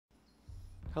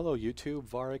Hello YouTube,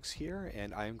 Varix here,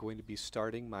 and I am going to be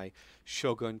starting my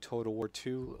Shogun Total War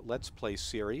II Let's Play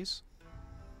series.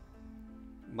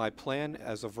 My plan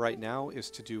as of right now is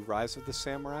to do Rise of the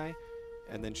Samurai,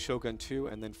 and then Shogun 2,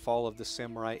 and then Fall of the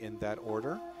Samurai in that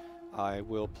order. I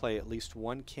will play at least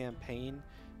one campaign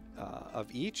of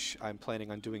each. I'm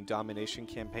planning on doing domination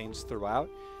campaigns throughout.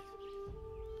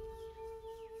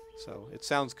 So it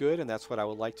sounds good, and that's what I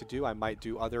would like to do. I might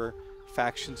do other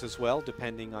factions as well,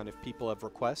 depending on if people have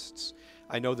requests.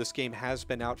 I know this game has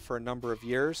been out for a number of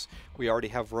years. We already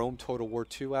have Rome Total War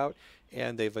II out,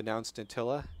 and they've announced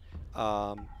Attila.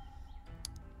 But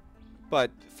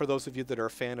for those of you that are a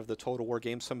fan of the Total War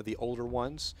games, some of the older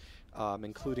ones,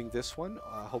 including this one,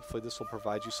 hopefully this will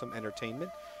provide you some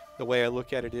entertainment. The way I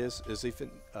look at it is if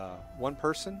one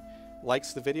person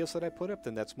likes the videos that I put up,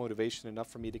 then that's motivation enough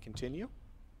for me to continue.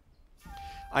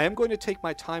 I am going to take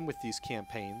my time with these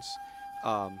campaigns.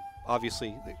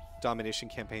 Obviously, the domination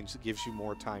campaigns gives you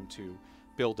more time to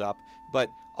build up, but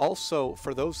also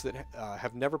for those that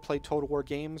have never played Total War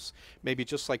games, maybe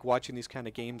just like watching these kind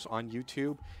of games on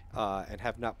YouTube and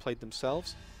have not played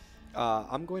themselves,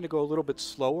 I'm going to go a little bit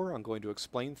slower. I'm going to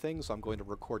explain things. I'm going to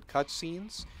record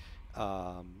cutscenes,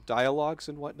 dialogues,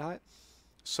 and whatnot.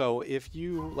 So if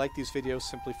you like these videos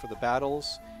simply for the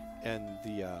battles and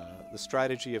the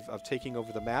strategy of taking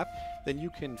over the map, then you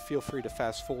can feel free to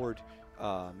fast forward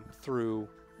through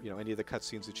any of the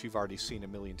cutscenes that you've already seen a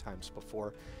million times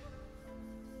before.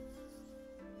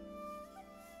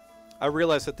 I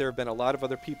realize that there have been a lot of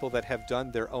other people that have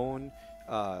done their own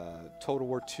Total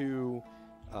War II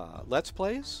Let's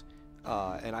Plays,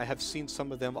 and I have seen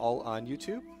some of them all on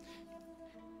YouTube.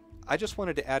 I just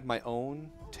wanted to add my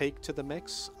own take to the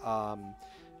mix.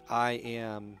 I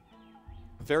am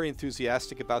very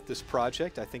enthusiastic about this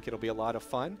project. I think it'll be a lot of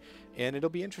fun, and it'll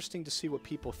be interesting to see what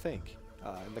people think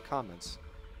in the comments.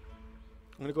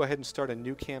 I'm going to go ahead and start a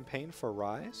new campaign for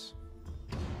Rise.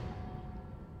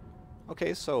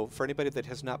 Okay, so for anybody that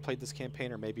has not played this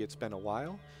campaign, or maybe it's been a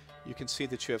while, you can see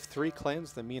that you have three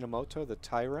clans: the Minamoto, the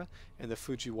Taira, and the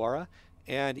Fujiwara,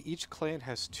 and each clan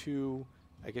has two,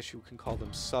 I guess you can call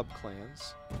them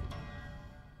sub-clans.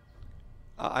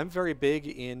 I'm very big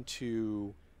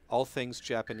into all things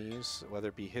Japanese, whether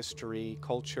it be history,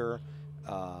 culture,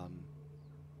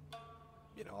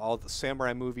 all the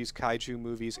samurai movies, kaiju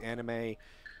movies, anime,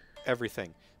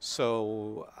 everything.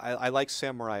 So I like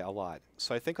samurai a lot.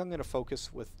 So I think I'm going to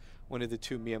focus with one of the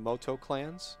two Miyamoto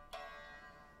clans.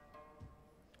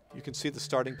 You can see the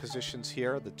starting positions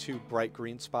here, the two bright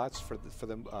green spots for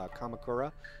the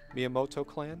Kamakura Minamoto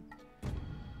clan.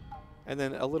 And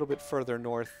then a little bit further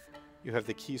north, you have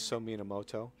the Kiso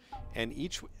Minamoto, and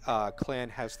each clan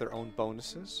has their own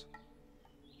bonuses.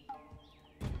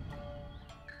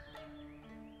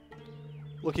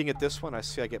 Looking at this one, I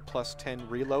see I get plus 10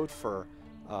 reload for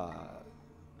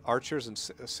archers and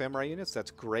samurai units.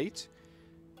 That's great.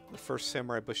 The first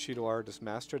samurai Bushido art is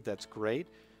mastered. That's great.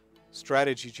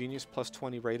 Strategy Genius, plus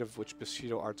 20 rate of which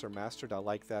Bushido arts are mastered. I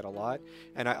like that a lot.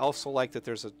 And I also like that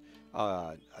there's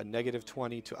a negative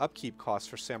 20 to upkeep cost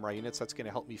for samurai units. That's going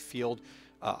to help me field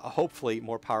hopefully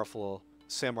more powerful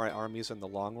samurai armies in the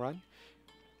long run.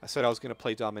 I said I was going to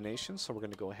play domination, so we're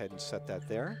going to go ahead and set that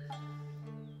there.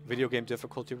 Video game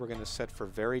difficulty we're going to set for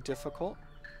very difficult.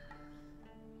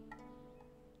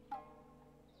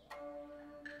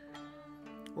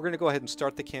 We're going to go ahead and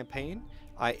start the campaign.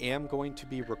 I am going to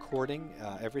be recording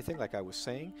everything, like I was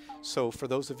saying. So for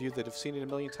those of you that have seen it a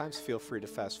million times, feel free to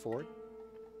fast forward.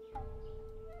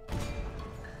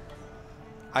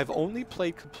 I've only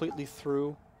played completely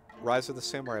through Rise of the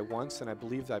Samurai once, and I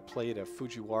believe I played a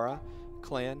Fujiwara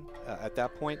clan at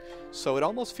that point. So it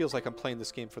almost feels like I'm playing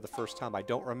this game for the first time. I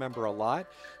don't remember a lot.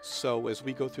 So as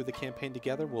we go through the campaign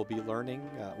together, we'll be learning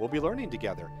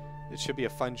together. It should be a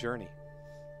fun journey.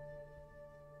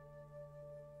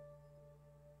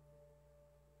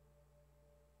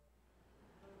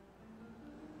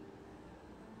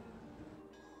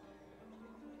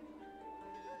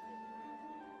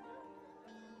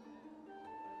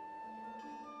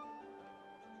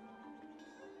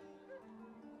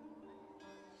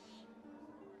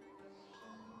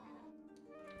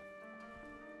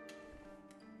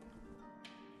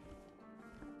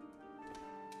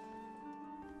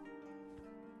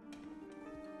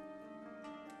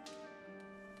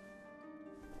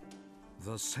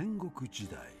 The Sengoku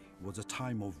Jidai was a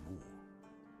time of war,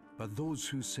 but those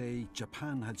who say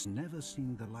Japan has never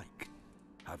seen the like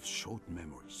have short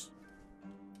memories.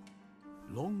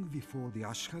 Long before the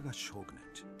Ashikaga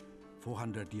shogunate,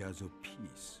 400 years of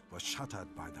peace were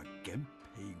shattered by the Genpei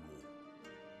War.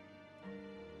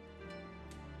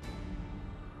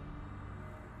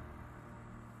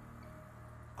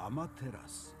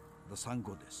 Amaterasu, the sun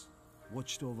goddess,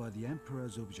 watched over the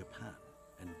emperors of Japan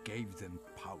and gave them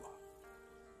power.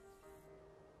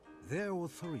 Their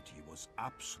authority was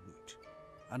absolute.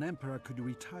 An emperor could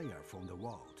retire from the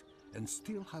world and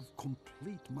still have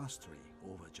complete mastery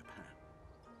over Japan.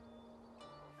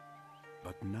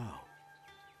 But now,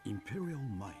 imperial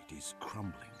might is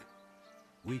crumbling,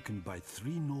 weakened by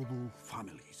 3 noble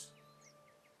families.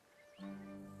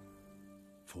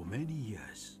 For many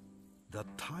years, the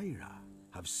Taira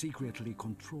have secretly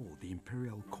controlled the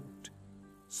imperial court.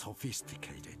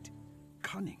 Sophisticated,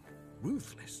 cunning,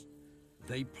 ruthless,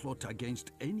 they plot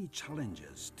against any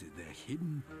challengers to their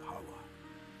hidden power.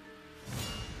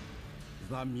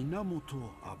 The Minamoto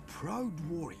are proud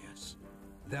warriors.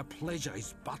 Their pleasure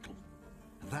is battle.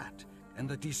 That and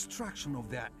the destruction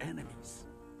of their enemies.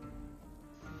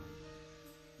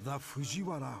 The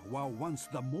Fujiwara were once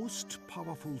the most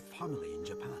powerful family in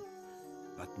Japan,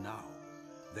 but now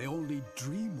they only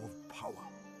dream of power.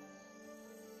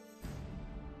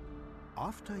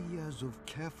 After years of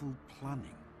careful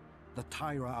planning, the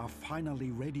Taira are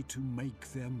finally ready to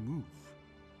make their move.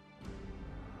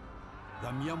 The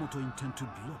Miyamoto intend to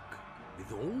block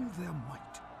with all their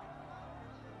might.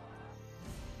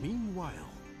 Meanwhile,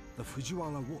 the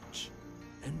Fujiwara watch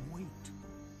and wait.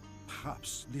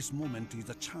 Perhaps this moment is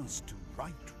a chance to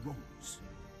right wrongs.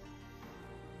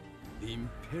 The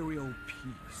imperial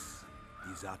peace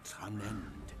is at an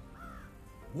end.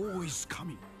 War is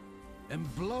coming,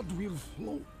 and blood will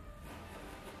flow.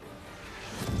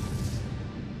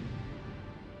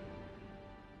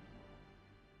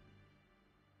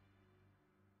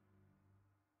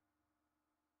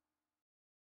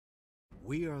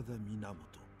 We are the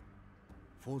Minamoto,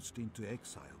 forced into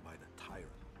exile by the Taira,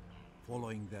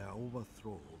 following their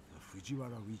overthrow of the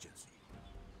Fujiwara Regency.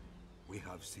 We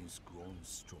have since grown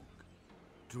strong,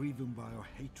 driven by our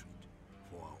hatred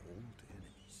for our old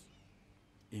enemies.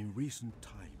 In recent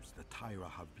times, the Taira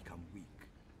have become weak,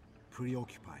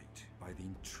 preoccupied by the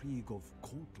intrigue of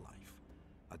court life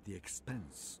at the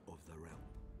expense of the realm.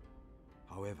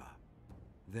 However,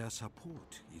 their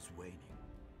support is waning,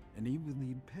 and even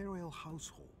the imperial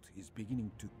household is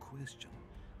beginning to question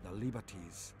the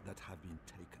liberties that have been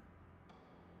taken.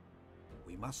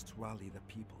 We must rally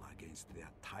the people against their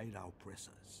Taira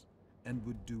oppressors, and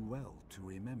would do well to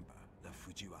remember the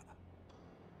Fujiwara.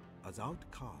 As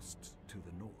outcasts to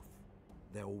the north,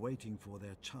 they are waiting for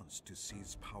their chance to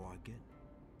seize power again.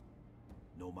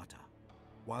 No matter,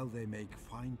 while they make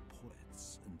fine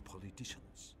poets and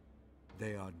politicians,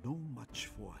 they are no match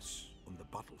for us on the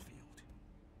battlefield.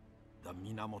 The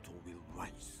Minamoto will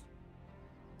rise.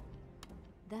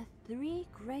 The 3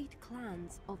 great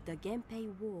clans of the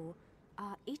Genpei War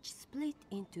are each split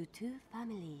into 2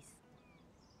 families.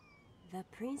 The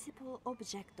principal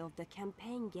object of the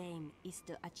campaign game is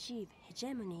to achieve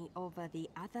hegemony over the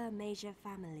other major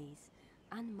families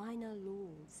and minor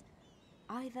lords,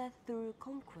 either through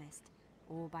conquest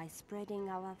or by spreading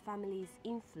our family's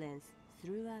influence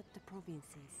throughout the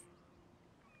provinces.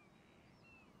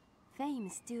 Fame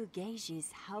still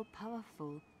gauges how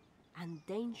powerful and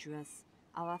dangerous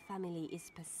our family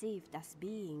is perceived as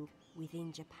being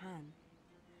within Japan.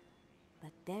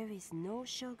 But there is no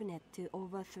shogunate to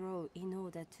overthrow in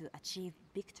order to achieve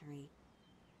victory.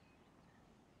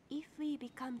 If we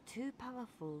become too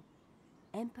powerful,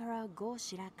 Emperor Go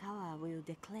Shirakawa will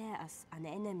declare us an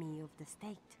enemy of the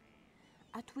state,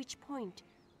 at which point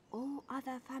all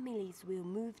other families will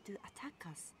move to attack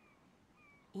us,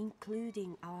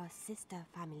 including our sister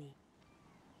family.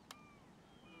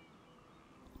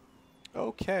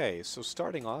 Okay, so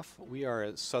starting off, we are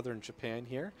at southern Japan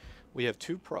here. We have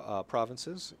 2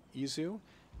 provinces, Izu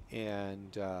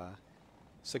and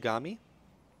Sagami.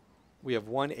 We have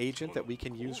 1 agent that we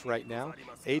can use right now.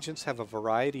 Agents have a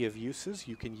variety of uses.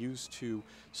 You can use to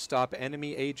stop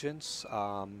enemy agents,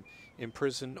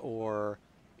 imprison or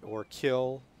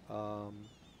kill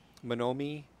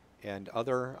Monomi and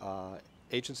other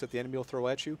agents that the enemy will throw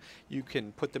at you. You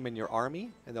can put them in your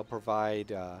army, and they'll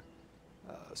provide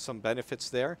some benefits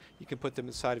there. You can put them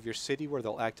inside of your city where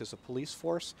they'll act as a police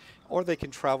force, or they can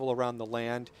travel around the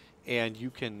land and you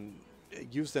can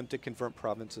use them to convert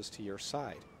provinces to your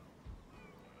side.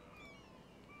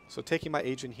 So taking my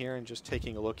agent here and just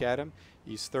taking a look at him,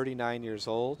 he's 39 years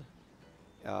old.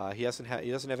 He doesn't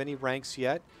have any ranks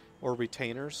yet or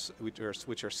retainers,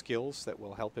 which are skills that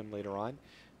will help him later on,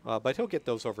 but he'll get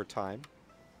those over time.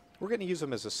 We're going to use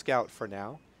him as a scout for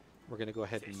now. We're going to go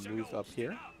ahead and move up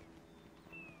here.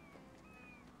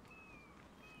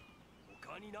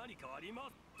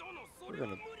 We're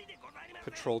going to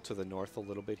patrol to the north a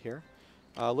little bit here.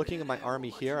 Looking at my army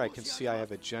here, I can see I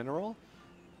have a general.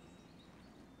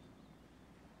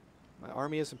 My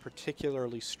army isn't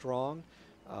particularly strong.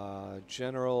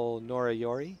 General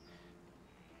Norayori.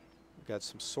 We've got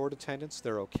some sword attendants.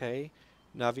 They're okay.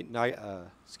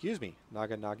 Naganagi.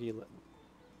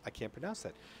 I can't pronounce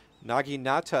that.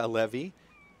 Naginata levy.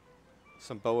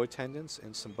 Some bow attendants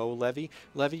and some bow levy.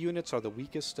 Levy units are the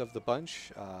weakest of the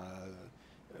bunch.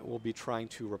 We'll be trying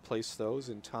to replace those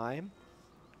in time.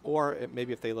 Or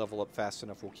maybe if they level up fast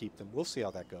enough, we'll keep them. We'll see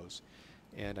how that goes.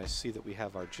 And I see that we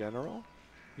have our general,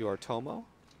 Yoritomo.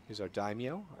 He's our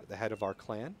daimyo, the head of our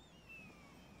clan.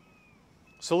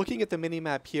 So looking at the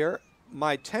mini-map here,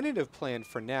 my tentative plan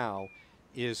for now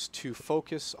is to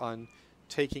focus on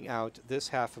taking out this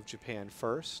half of Japan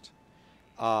first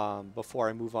before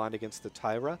I move on against the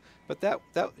Taira. But that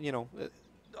you know,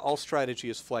 all strategy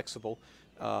is flexible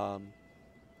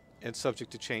and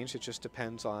subject to change. It just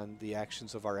depends on the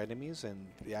actions of our enemies and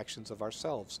the actions of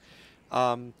ourselves.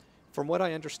 From what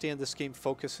I understand, this game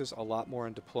focuses a lot more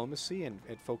on diplomacy, and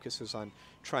it focuses on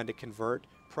trying to convert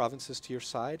provinces to your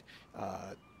side.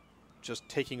 Just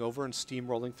taking over and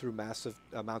steamrolling through massive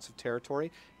amounts of territory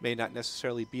may not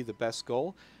necessarily be the best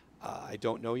goal. I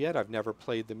don't know yet. I've never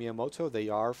played the Minamoto. They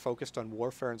are focused on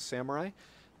warfare and samurai.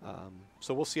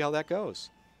 So we'll see how that goes.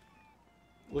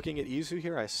 Looking at Izu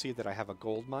here, I see that I have a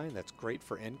gold mine. That's great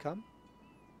for income.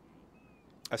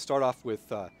 I start off with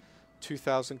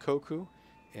 2,000 koku.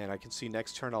 And I can see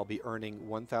next turn I'll be earning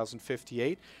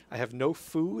 1,058. I have no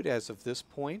food as of this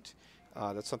point.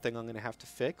 That's something I'm going to have to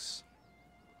fix.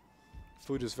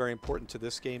 Food is very important to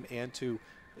this game and to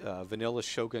vanilla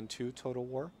Shogun 2 Total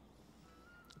War.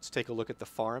 Let's take a look at the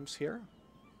farms here.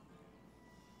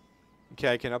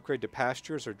 Okay, I can upgrade to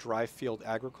pastures or dry field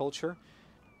agriculture.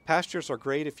 Pastures are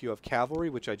great if you have cavalry,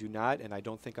 which I do not, and I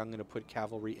don't think I'm going to put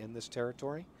cavalry in this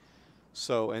territory.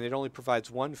 So, and it only provides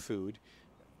 1 food.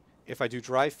 If I do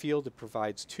dry field, it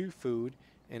provides 2 food,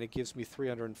 and it gives me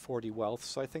 340 wealth.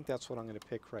 So I think that's what I'm going to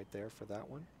pick right there for that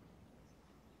one.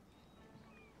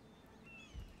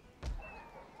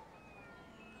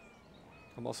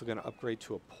 I'm also going to upgrade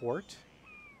to a port.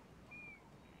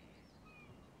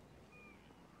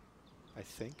 I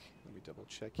think. Let me double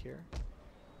check here.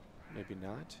 Maybe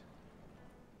not.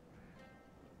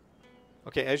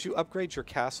 Okay, as you upgrade your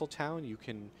castle town, you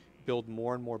can build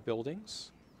more and more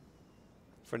buildings.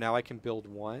 For now, I can build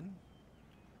 1.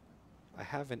 I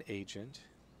have an agent.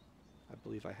 I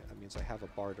believe that means I have a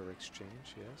barter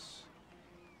exchange, yes.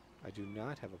 I do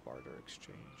not have a barter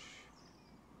exchange.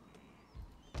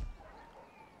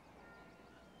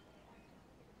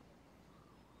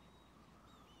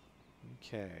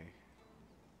 Okay.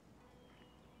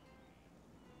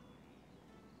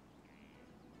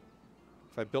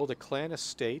 If I build a clan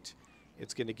estate,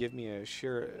 it's going to give me a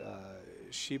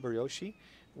Shibuyoshi,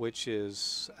 which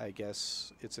is, I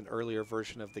guess, it's an earlier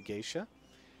version of the geisha.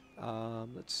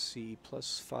 Let's see,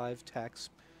 +5 tax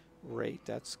rate,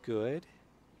 that's good.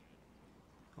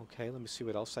 Okay, let me see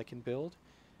what else I can build.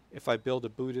 If I build a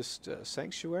Buddhist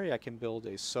sanctuary, I can build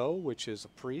a So, which is a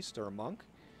priest or a monk.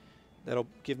 That'll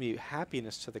give me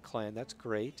happiness to the clan, that's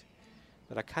great.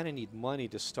 But I kind of need money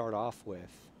to start off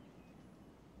with.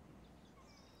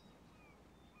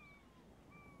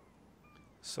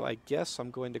 So I guess I'm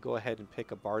going to go ahead and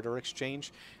pick a barter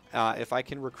exchange. If I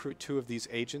can recruit 2 of these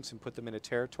agents and put them in a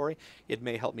territory, it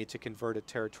may help me to convert a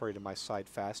territory to my side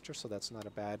faster, so that's not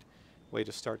a bad way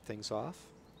to start things off.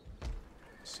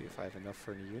 Let's see if I have enough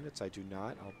for any units. I do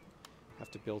not. I'll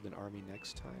have to build an army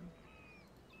next time.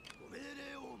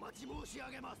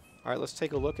 Alright, let's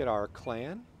take a look at our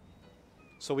clan.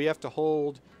 So we have to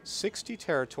hold 60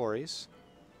 territories,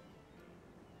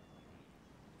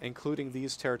 including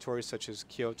these territories such as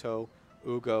Kyoto,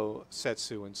 Ugo,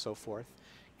 Setsu, and so forth.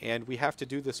 And we have to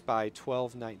do this by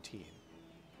 1219.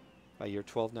 By year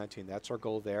 1219. That's our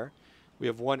goal there. We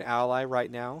have 1 ally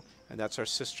right now, and that's our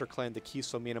sister clan, the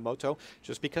Kiso Minamoto.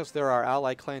 Just because they're our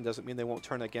ally clan doesn't mean they won't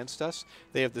turn against us.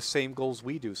 They have the same goals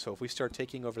we do. So if we start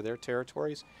taking over their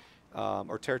territories,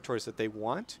 or territories that they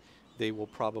want, they will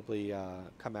probably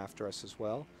come after us as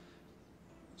well.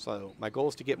 So my goal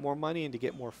is to get more money and to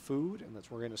get more food, and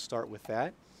we're going to start with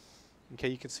that. Okay,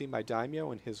 you can see my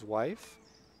daimyo and his wife,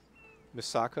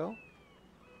 Misako.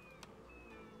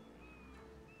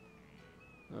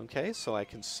 Okay, so I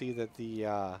can see that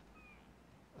the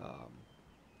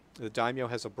daimyo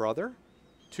has a brother,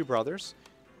 2 brothers.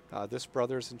 This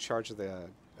brother is in charge of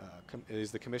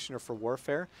is the commissioner for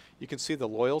warfare. You can see the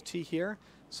loyalty here.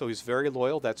 So he's very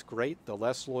loyal. That's great. The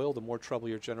less loyal, the more trouble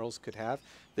your generals could have.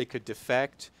 They could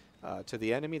defect to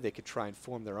the enemy. They could try and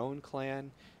form their own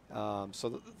clan.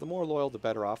 So the more loyal, the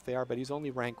better off they are. But he's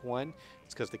only rank 1.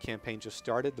 It's because the campaign just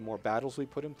started. The more battles we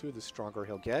put him through, the stronger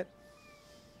he'll get.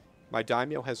 My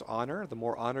daimyo has honor. The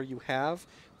more honor you have,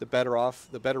 the better off,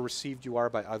 the better received you are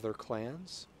by other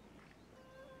clans.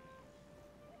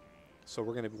 So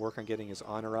we're going to work on getting his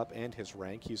honor up and his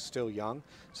rank. He's still young,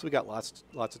 so we got lots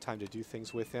of time to do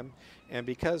things with him. And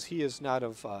because he is not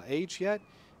of age yet,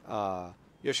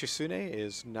 Yoshitsune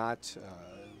is not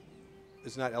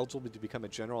eligible to become a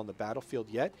general on the battlefield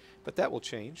yet, but that will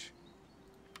change.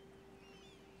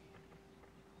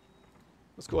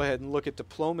 Let's go ahead and look at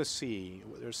diplomacy.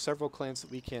 There's several clans that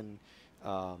we can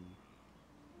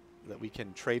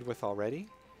trade with already.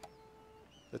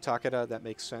 The Takeda, that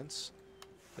makes sense.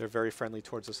 They're very friendly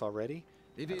towards us already.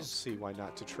 I don't see why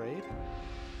not to trade.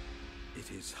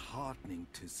 It is heartening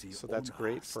to see so that's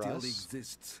great for still us.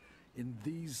 Exists in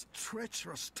these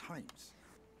treacherous times.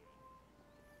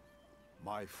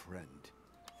 My friend.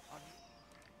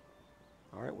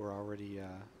 All right, we're already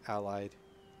allied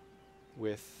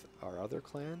with our other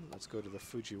clan. Let's go to the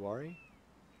Fujiwara.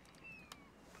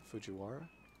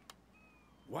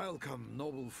 Welcome,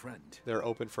 noble friend. They're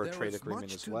open for a There trade is agreement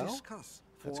much as to well. Discuss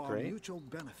for That's our great. mutual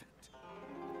benefit.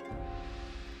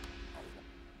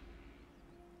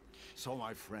 So,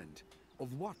 my friend,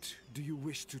 of what do you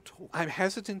wish to talk? I'm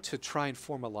hesitant to try and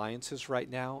form alliances right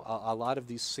now. A lot of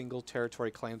these single territory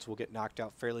clans will get knocked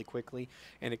out fairly quickly,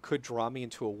 and it could draw me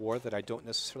into a war that I don't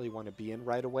necessarily want to be in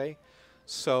right away.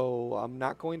 So I'm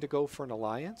not going to go for an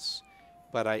alliance,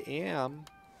 but I am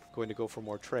going to go for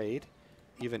more trade.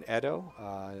 Even Edo,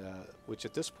 which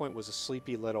at this point was a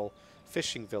sleepy little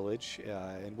fishing village,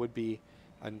 and would be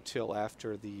until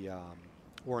after the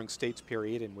Warring States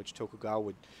period, in which Tokugawa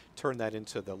would turn that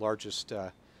into the largest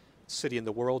city in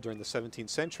the world during the 17th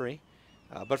century.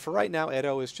 But for right now,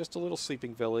 Edo is just a little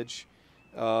sleeping village,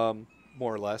 more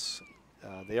or less.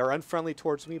 They are unfriendly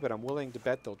towards me, but I'm willing to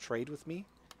bet they'll trade with me.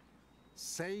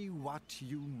 Say what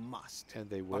you must. And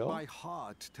they will. But my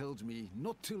heart tells me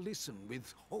not to listen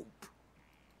with hope.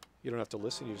 You don't have to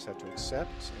listen, you just have to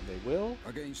accept, and they will.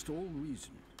 Against all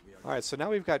reason. All right, so now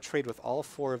we've got trade with all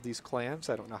 4 of these clans.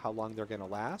 I don't know how long they're going to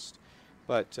last,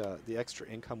 but the extra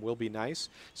income will be nice.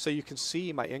 So you can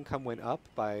see my income went up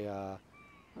by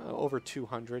over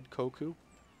 200 koku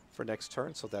for next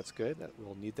turn, so that's good.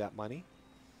 We'll need that money.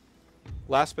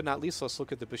 Last but not least, let's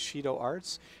look at the Bushido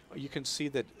arts. You can see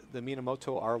that the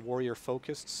Minamoto are warrior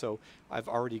focused, so I've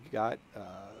already got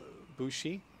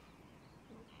Bushi,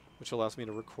 which allows me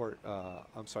to recruit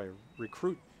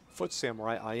foot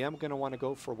samurai. I am going to want to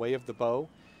go for Way of the Bow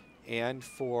and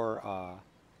for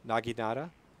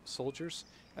Naginata soldiers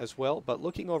as well. But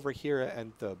looking over here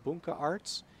at the Bunka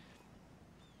arts,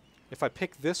 if I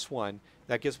pick this one,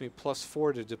 that gives me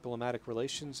 +4 to diplomatic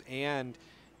relations, and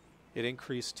it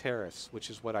increased tariffs, which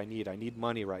is what I need. I need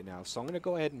money right now. So I'm going to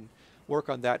go ahead and work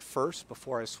on that first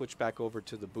before I switch back over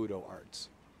to the Budo arts.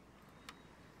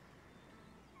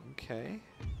 Okay.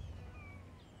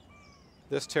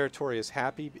 This territory is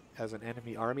happy as an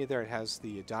enemy army there. It has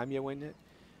the daimyo in it.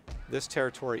 This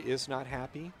territory is not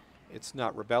happy. It's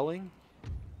not rebelling.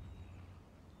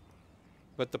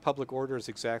 But the public order is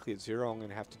exactly at 0. I'm going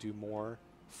to have to do more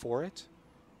for it.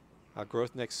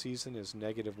 Growth next season is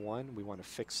 -1. We want to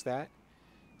fix that.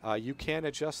 You can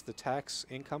adjust the tax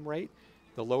income rate.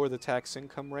 The lower the tax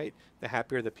income rate, the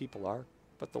happier the people are,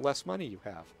 but the less money you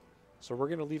have. So we're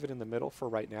going to leave it in the middle for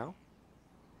right now.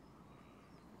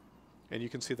 And you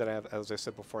can see that I have, as I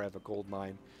said before, I have a gold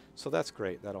mine. So that's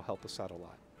great. That'll help us out a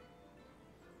lot.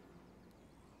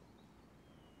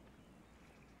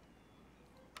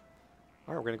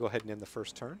 All right, we're going to go ahead and end the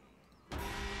first turn.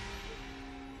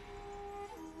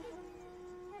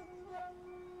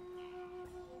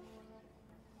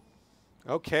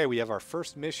 Okay, we have our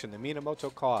first mission, the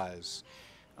Minamoto cause.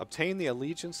 Obtain the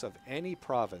allegiance of any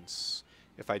province.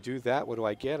 If I do that, what do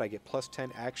I get? I get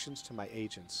 +10 actions to my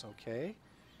agents. Okay.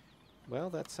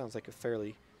 Well, that sounds like a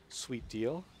fairly sweet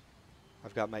deal.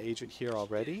 I've got my agent here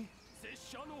already.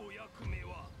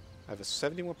 I have a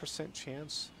 71%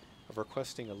 chance of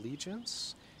requesting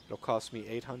allegiance. It'll cost me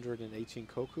 818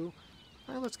 koku.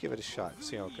 Let's give it a shot,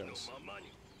 see how it goes.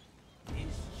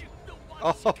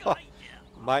 Oh,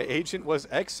 my agent was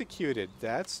executed.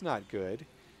 That's not good.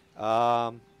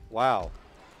 Wow.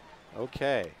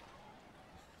 Okay.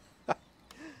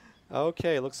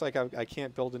 Okay, looks like I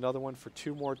can't build another one for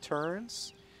 2 more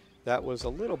turns. That was a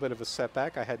little bit of a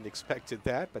setback. I hadn't expected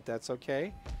that, but that's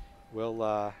okay.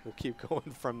 We'll keep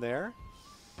going from there.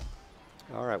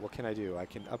 All right, what can I do? I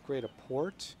can upgrade a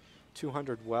port,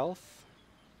 200 wealth,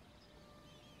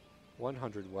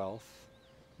 100 wealth,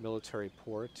 military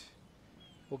port.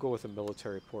 We'll go with a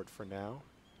military port for now.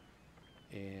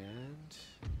 And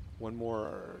 1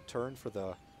 more turn for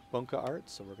the Bunka art,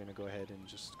 so we're going to go ahead and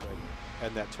just go ahead and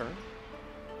end that turn.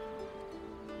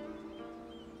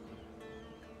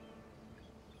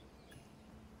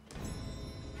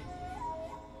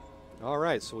 All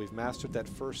right, so we've mastered that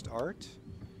first art.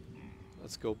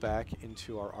 Let's go back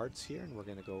into our arts here, and we're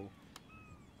going to go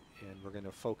and we're going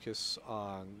to focus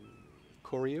on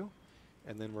Koryu,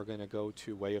 and then we're going to go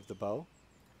to Way of the Bow.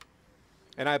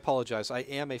 And I apologize, I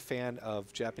am a fan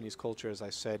of Japanese culture, as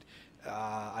I said.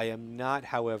 I am not,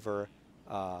 however,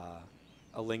 a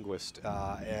linguist,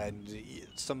 and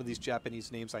some of these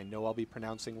Japanese names I know I'll be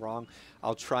pronouncing wrong.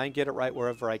 I'll try and get it right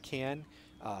wherever I can.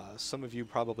 Some of you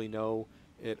probably know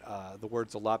it, the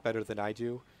words a lot better than I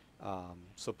do,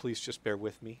 so please just bear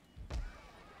with me.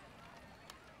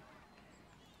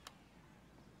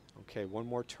 Okay, one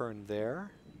more turn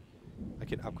there. I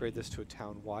can upgrade this to a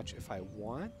town watch if I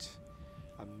want.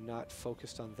 I'm not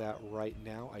focused on that right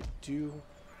now. I do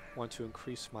want to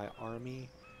increase my army,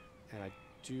 and I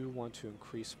do want to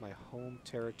increase my home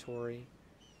territory.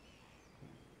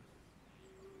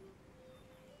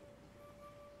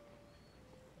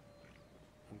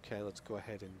 Okay, let's go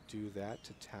ahead and do that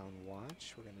to town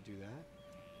watch. We're going to do that.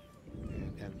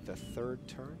 And end the third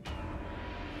turn.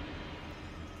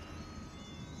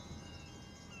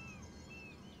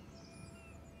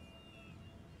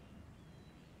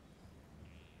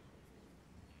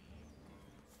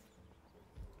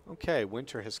 Okay,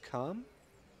 winter has come.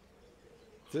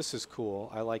 This is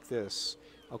cool. I like this.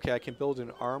 Okay, I can build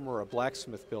an armor or a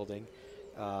blacksmith building.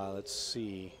 Let's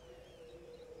see.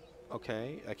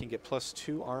 Okay, I can get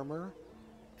 +2 armor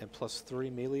and +3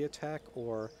 melee attack,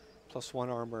 or +1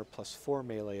 armor, +4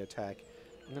 melee attack.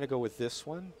 I'm going to go with this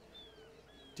one.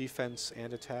 Defense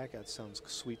and attack. That sounds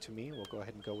sweet to me. We'll go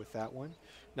ahead and go with that one.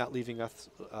 Not leaving us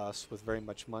with very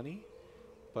much money,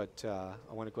 but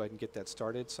I want to go ahead and get that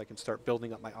started so I can start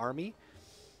building up my army.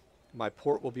 My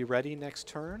port will be ready next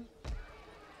turn.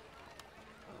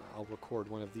 I'll record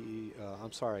one of the,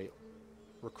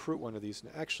 recruit one of these.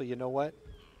 Actually, you know what?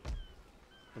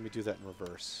 Let me do that in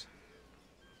reverse.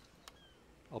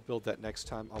 I'll build that next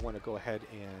time. I want to go ahead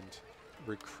and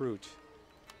recruit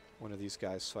one of these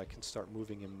guys so I can start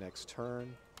moving him next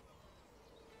turn.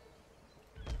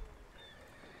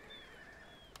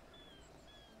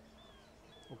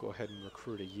 We'll go ahead and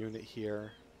recruit a unit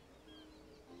here.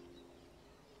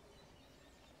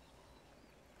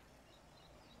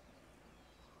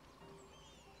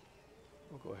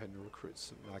 We'll go ahead and recruit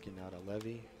some Naginata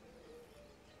Levy.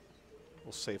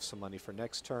 We'll save some money for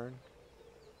next turn.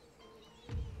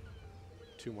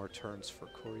 2 more turns for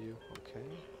Koryu. Okay.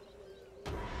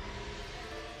 You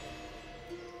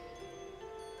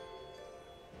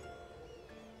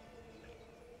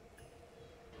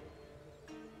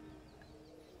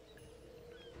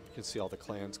can see all the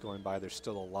clans going by. There's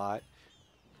still a lot.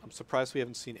 I'm surprised we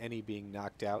haven't seen any being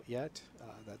knocked out yet.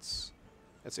 That's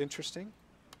interesting,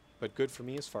 but good for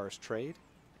me as far as trade.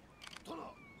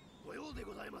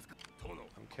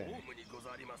 Okay.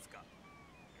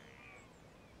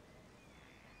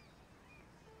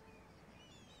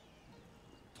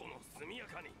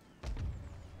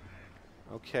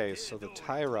 Okay, so the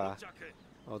Taira,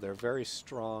 oh, they're very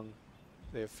strong.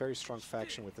 They have very strong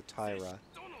faction with the Taira.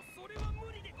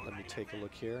 Let me take a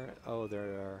look here. Oh, there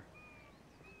are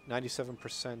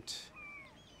 97%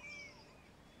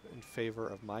 in favor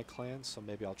of my clan, so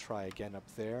maybe I'll try again up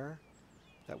there.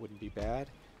 That wouldn't be bad.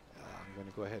 I'm going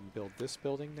to go ahead and build this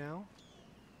building now.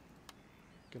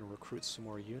 Going to recruit some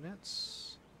more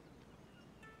units.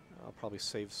 I'll probably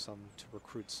save some to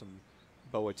recruit some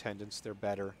bow attendants. They're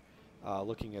better.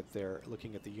 Looking at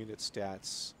the unit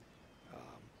stats,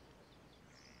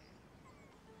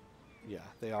 yeah,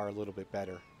 they are a little bit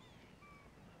better.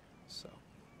 So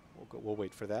we'll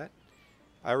wait for that.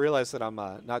 I realize that I'm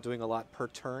not doing a lot per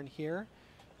turn here.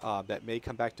 That may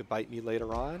come back to bite me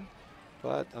later on,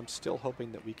 but I'm still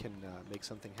hoping that we can make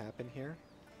something happen here.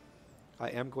 I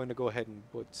am going to go ahead and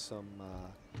put some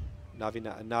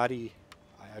Nadi.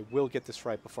 I will get this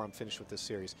right before I'm finished with this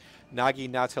series.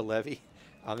 Naginata Levy.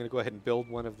 I'm going to go ahead and build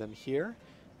one of them here,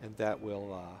 and that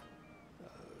will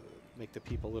make the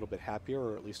people a little bit happier,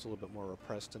 or at least a little bit more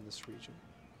oppressed in this region.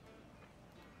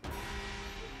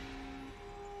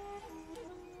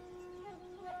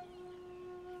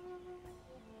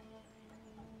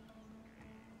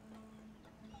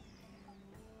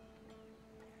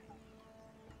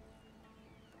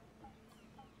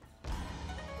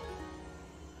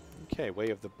 Okay, Way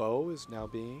of the Bow is now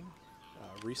being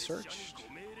researched.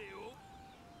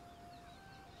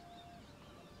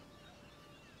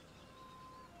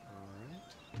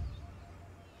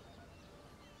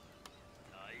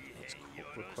 Let's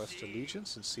request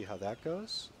allegiance and see how that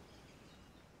goes.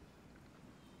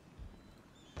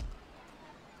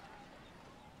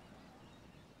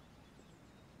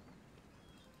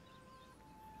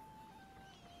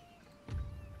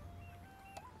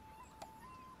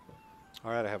 All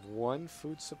right, I have 1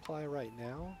 food supply right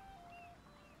now.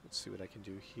 Let's see what I can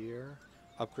do here.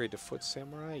 Upgrade to foot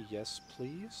samurai. Yes,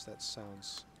 please. That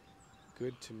sounds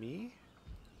good to me.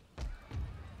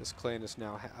 This clan is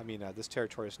now, this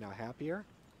territory is now happier.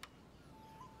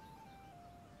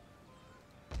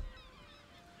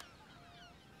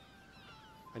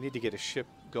 I need to get a ship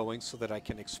going so that I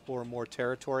can explore more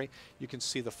territory. You can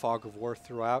see the fog of war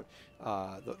throughout.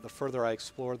 The further I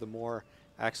explore, the more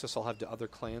access I'll have to other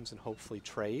clans and hopefully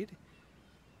trade.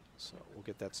 So we'll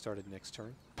get that started next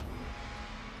turn.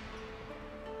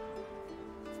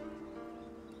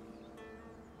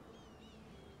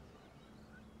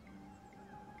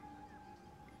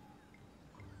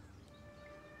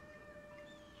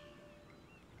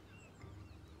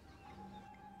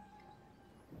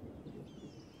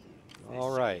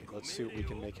 All right, let's see what we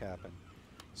can make happen.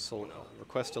 So,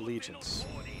 request allegiance.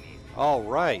 All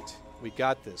right, we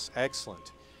got this.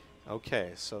 Excellent.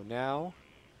 Okay, so now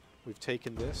we've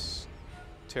taken this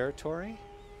territory.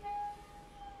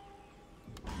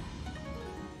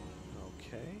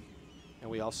 Okay, and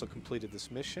we also completed this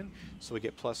mission, so we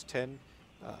get plus 10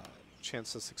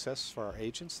 chance of success for our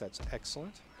agents. That's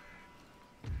excellent.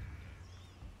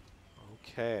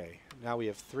 Okay, now we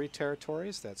have 3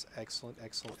 territories. That's excellent,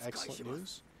 excellent, excellent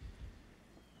news.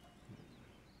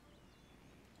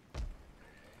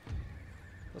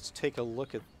 Let's take a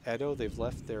look at Edo. They've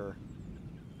left their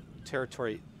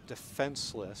territory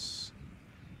defenseless,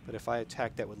 but if I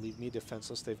attack, that would leave me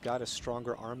defenseless. They've got a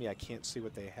stronger army. I can't see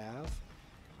what they have.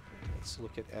 Let's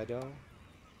look at Edo.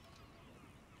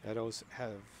 Edos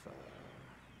have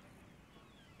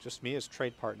just me as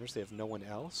trade partners. They have no one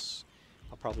else.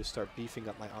 I'll probably start beefing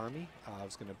up my army. I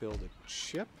was going to build a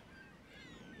ship.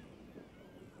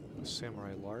 A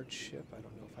samurai large ship. I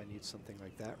don't know if I need something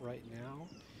like that right now.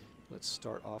 Let's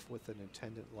start off with an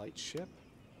attendant light ship.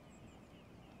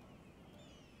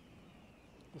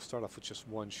 We'll start off with just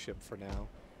 1 ship for now.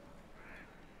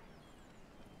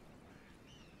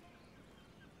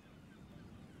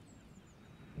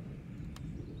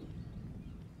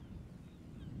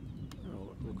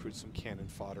 I'll recruit some cannon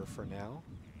fodder for now.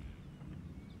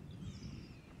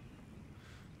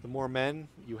 The more men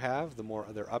you have, the more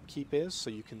their upkeep is.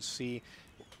 So you can see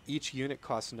each unit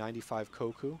costs 95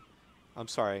 koku. I'm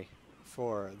sorry,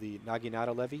 for the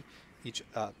Naginata levy, each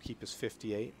upkeep is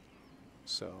 58.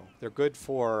 So they're good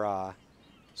for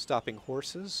stopping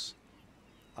horses.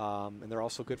 And they're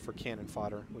also good for cannon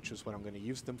fodder, which is what I'm going to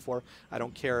use them for. I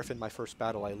don't care if in my first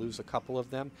battle I lose a couple of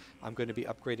them. I'm going to be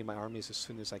upgrading my armies as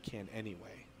soon as I can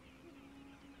anyway.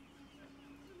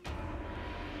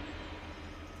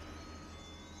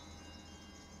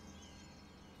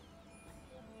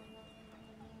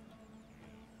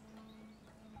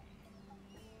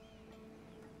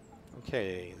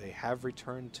 Okay, they have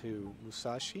returned to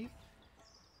Musashi.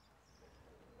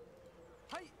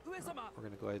 We're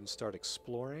going to go ahead and start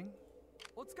exploring.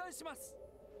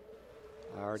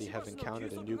 I already have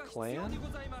encountered a new clan,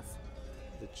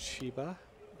 the Chiba.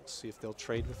 Let's see if they'll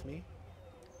trade with me.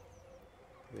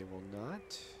 They will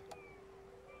not.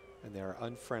 And they are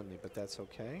unfriendly, but that's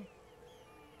okay.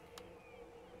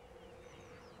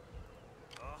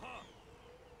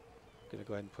 Going to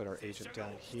go ahead and put our agent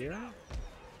down here.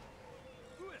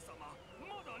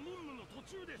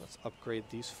 Let's upgrade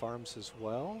these farms as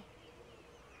well.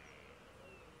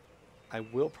 I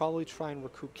will probably try and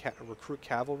recruit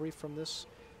cavalry from this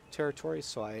territory,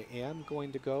 so I am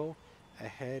going to go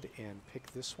ahead and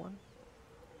pick this one.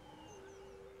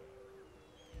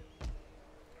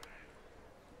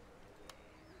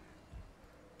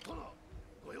 Go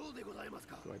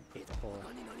ahead and put the whole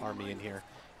army in here.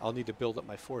 I'll need to build up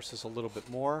my forces a little bit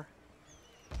more.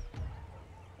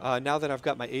 Now that I've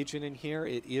got my agent in here,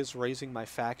 it is raising my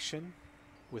faction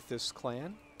with this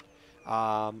clan.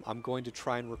 I'm going to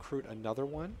try and recruit another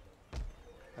one.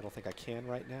 I don't think I can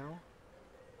right now.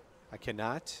 I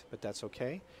cannot, but that's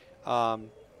okay. I'll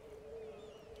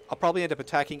probably end up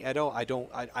attacking Edo.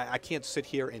 I can't sit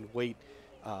here and wait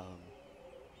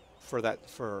for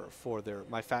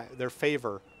their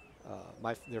favor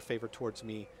towards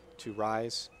me to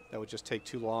rise. That would just take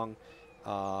too long.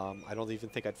 I don't even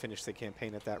think I'd finish the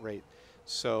campaign at that rate.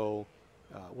 So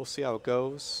we'll see how it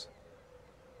goes.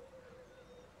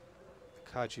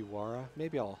 Kajiwara.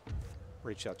 Maybe I'll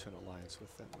reach out to an alliance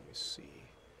with them. Let me see.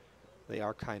 They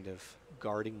are kind of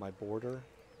guarding my border.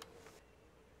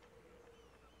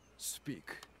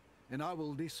 Speak, and I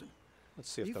will listen. Let's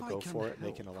see if they'll go for it,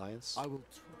 make an alliance. I will.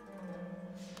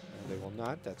 No, they will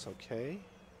not. That's okay.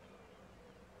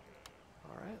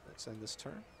 All right, let's end this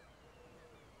turn.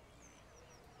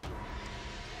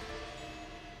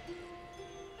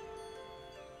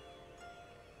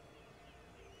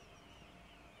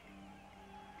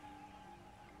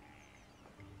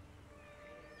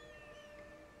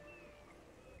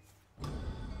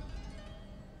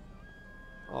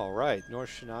 All right,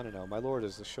 North Shinano. My lord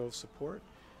is the show of support.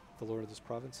 The lord of this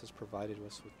province has provided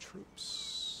us with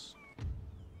troops.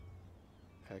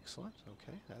 Excellent.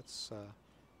 Okay,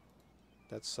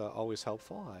 that's always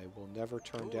helpful. I will never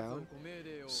turn down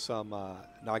some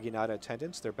Naginata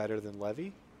attendants. They're better than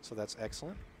levy, so that's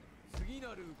excellent.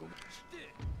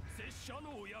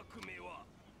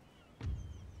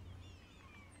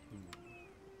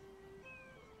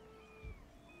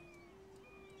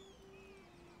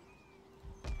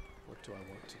 What do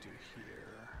I want to do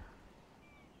here?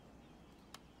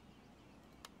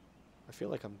 I feel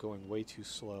like I'm going way too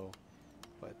slow,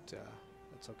 but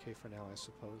that's okay for now, I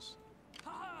suppose.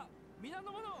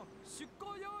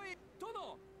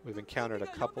 We've encountered a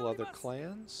couple other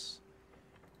clans.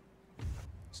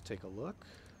 Let's take a look.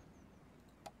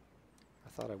 I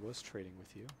thought I was trading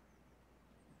with you.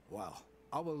 Well,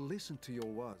 I will listen to your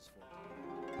words.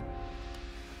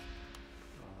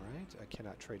 Alright, I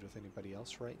cannot trade with anybody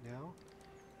else right now.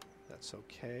 That's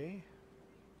okay.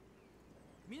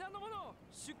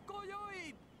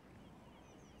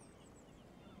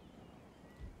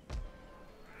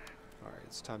 Alright,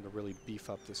 it's time to really beef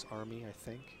up this army, I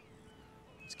think.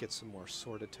 Let's get some more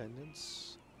sword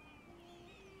attendants.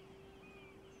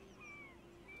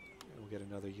 We'll get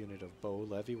another unit of bow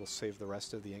levy. We'll save the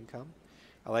rest of the income.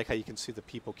 I like how you can see the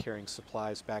people carrying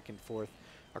supplies back and forth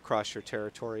across your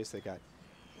territories. They got,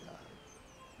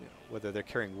 you know, whether they're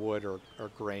carrying wood or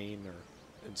grain or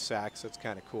in sacks. That's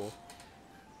kind of cool.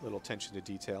 Little attention to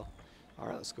detail. All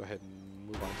right, let's go ahead and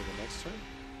move on to the next turn.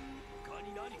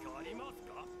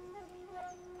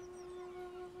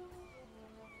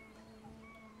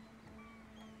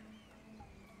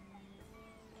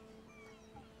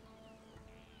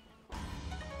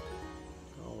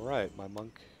 All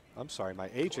right, my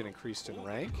agent increased in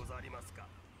rank.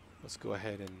 Let's go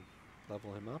ahead and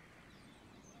level him up.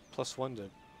 +1 to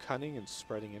cunning and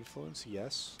spreading influence.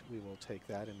 Yes, we will take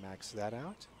that and max that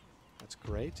out. That's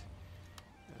great.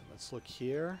 And let's look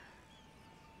here.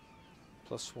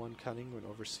 +1 cunning when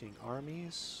overseeing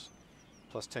armies.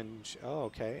 +10. Oh,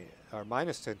 okay. Or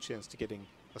 -10 chance to getting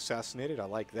assassinated. I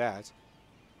like that.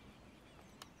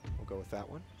 We'll go with that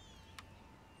one.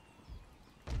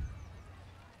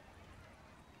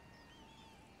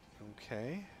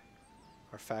 Okay.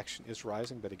 Our faction is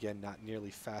rising, but again, not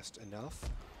nearly fast enough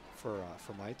for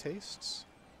my tastes.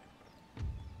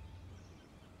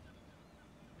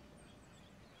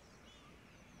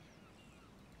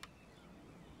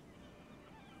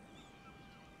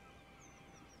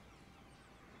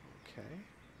 Okay.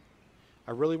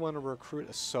 I really want to recruit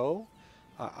a So.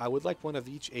 I would like one of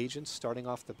each agent starting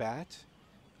off the bat.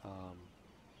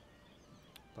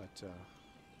 But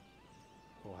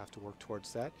we'll have to work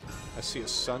towards that. I see a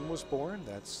son was born.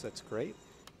 That's great.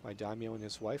 My daimyo and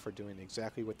his wife are doing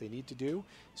exactly what they need to do.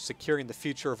 Securing the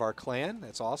future of our clan.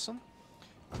 That's awesome.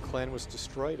 Our clan was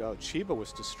destroyed. Oh, Chiba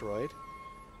was destroyed.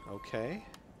 Okay.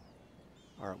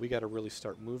 Alright, we got to really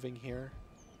start moving here.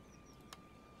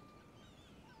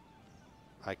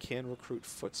 I can recruit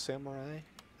foot samurai.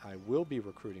 I will be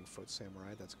recruiting foot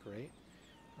samurai. That's great.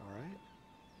 Alright.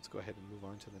 Let's go ahead and move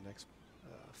on to the next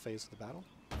phase of the battle.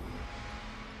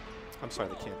 I'm sorry,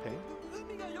 the campaign.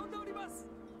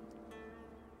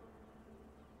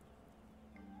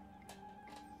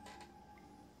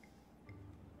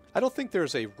 I don't think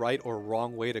there's a right or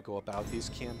wrong way to go about these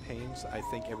campaigns. I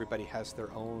think everybody has their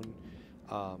own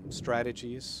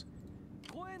strategies,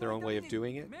 their own way of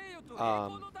doing it.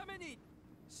 Oh,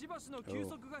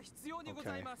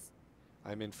 okay.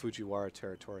 I'm in Fujiwara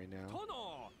territory now.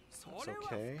 That's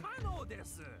okay.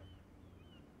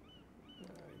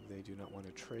 They do not want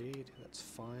to trade. That's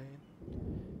fine.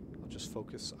 I'll just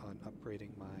focus on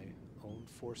upgrading my own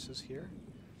forces here.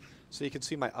 So you can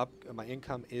see my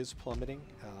income is plummeting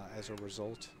as a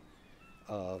result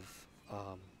of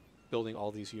building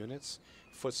all these units.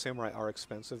 Foot samurai are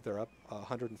expensive. They're up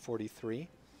 143.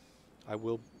 I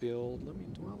will build. Let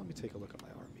me take a look at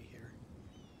my army here.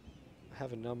 I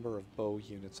have a number of bow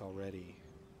units already.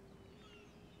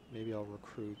 Maybe I'll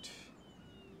recruit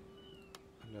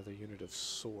another unit of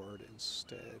sword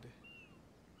instead.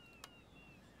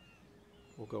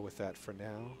 We'll go with that for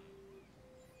now.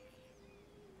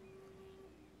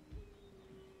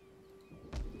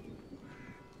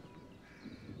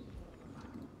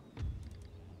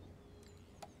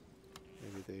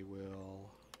 Maybe they will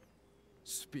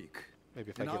speak.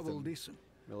 Maybe if I give them listen.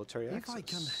 Military access. If I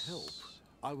can help,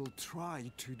 I will try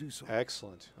to do so.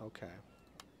 Excellent. Okay.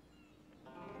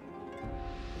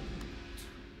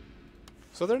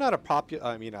 So they're not a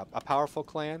powerful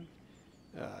clan,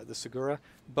 the Segura,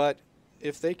 but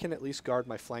if they can at least guard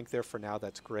my flank there for now,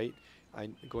 that's great.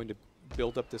 I'm going to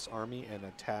build up this army and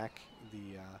attack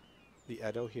the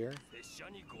Edo here.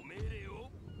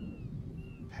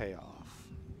 Pay off.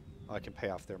 Oh, I can pay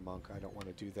off their monk. I don't want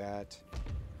to do that.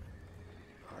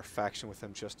 Our faction with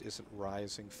them just isn't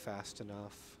rising fast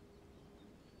enough.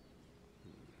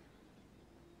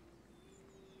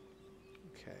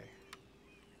 Okay.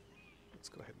 Let's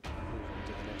go ahead and move on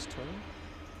to the next turn.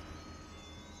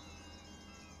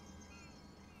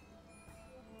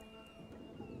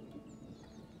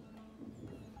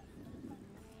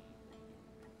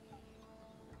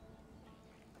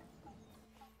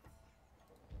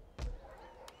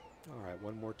 Alright,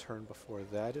 one more turn before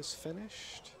that is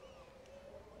finished.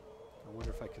 I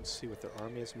wonder if I can see what their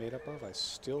army is made up of. I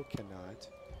still cannot.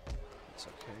 That's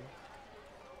okay.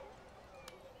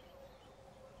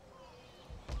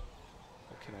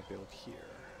 What can I build here?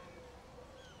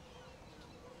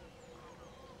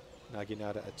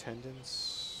 Naginata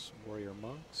attendants, warrior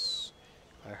monks.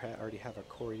 I already have a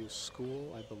Koryu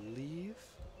school, I believe.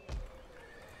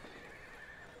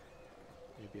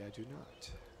 Maybe I do not.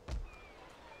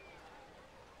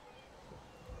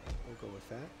 We'll go with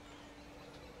that.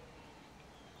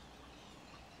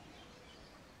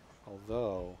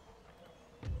 Although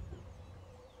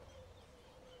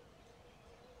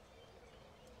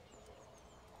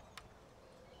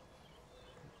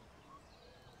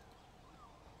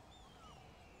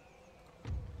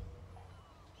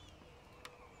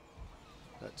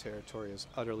that territory is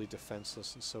utterly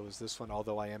defenseless, and so is this one,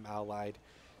 although I am allied,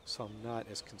 so I'm not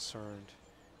as concerned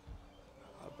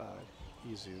about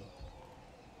Izu.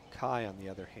 Kai, on the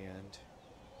other hand,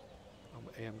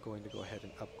 I am going to go ahead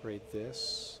and upgrade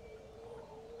this.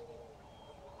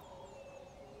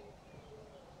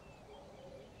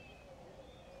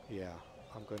 Yeah,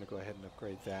 I'm going to go ahead and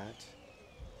upgrade that.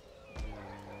 And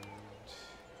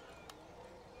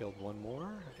build one more,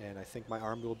 and I think my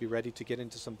army will be ready to get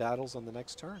into some battles on the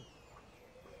next turn.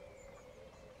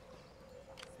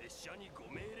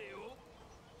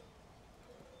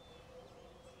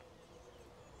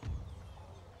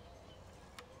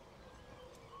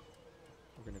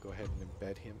 We're going to go ahead and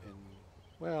embed him in,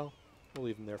 well, we'll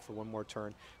leave him there for one more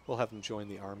turn. We'll have him join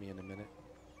the army in a minute.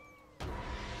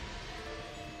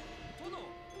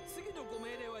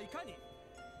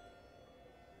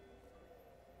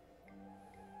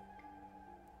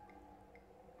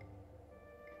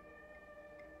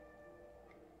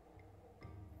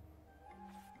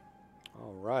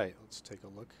 All right, let's take a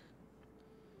look.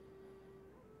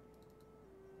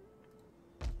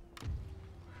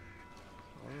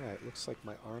 All right, looks like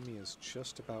my army is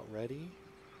just about ready.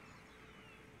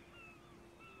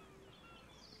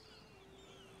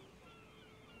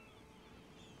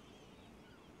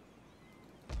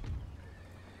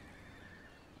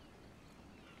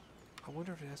 I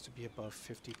wonder if it has to be above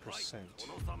 50%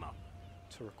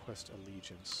 to request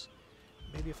allegiance.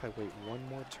 Maybe if I wait one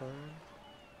more turn,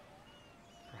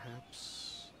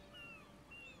 perhaps.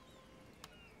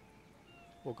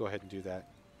 We'll go ahead and do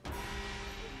that.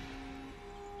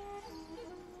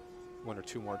 One or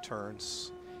two more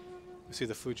turns. You see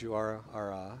the Fujiwara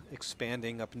are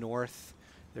expanding up north.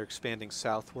 They're expanding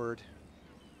southward.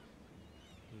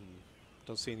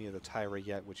 Don't see any of the Taira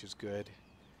yet, which is good.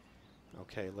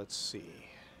 Okay, let's see.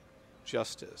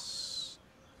 Justice.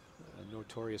 A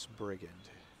notorious brigand.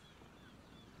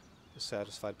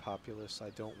 Dissatisfied populace.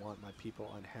 I don't want my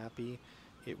people unhappy.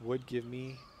 It would give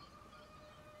me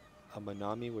a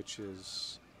Manami, which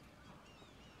is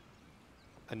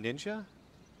a ninja.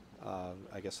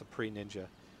 I guess a pre-ninja.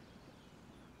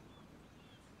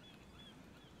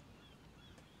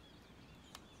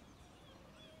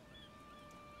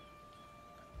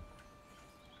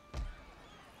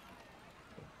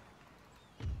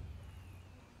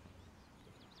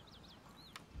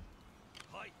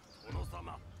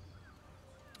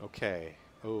 Okay.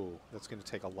 Oh, that's going to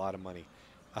take a lot of money.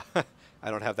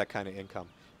 I don't have that kind of income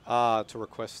to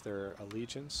request their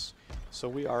allegiance. So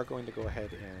we are going to go ahead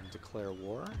and declare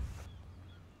war.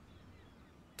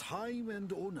 Time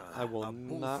and honor. I will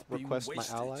not request my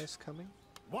allies coming.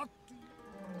 What?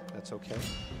 That's okay.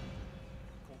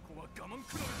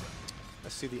 I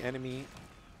see the enemy.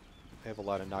 They have a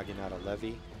lot of Naginata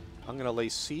levy. I'm going to lay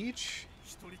siege.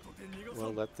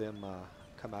 We'll let them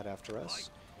come out after us.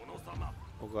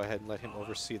 We'll go ahead and let him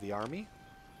oversee the army.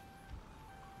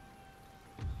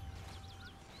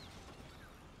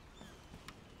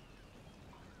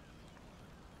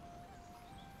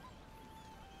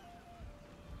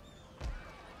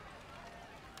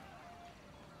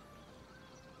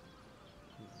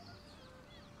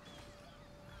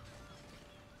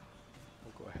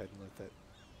 We'll go ahead and let that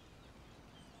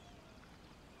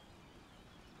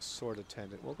sword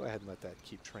attendant, we'll go ahead and let that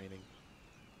keep training.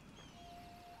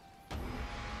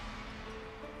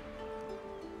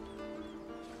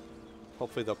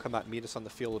 Hopefully they'll come out and meet us on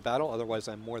the field of battle. Otherwise,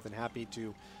 I'm more than happy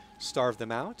to starve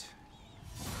them out.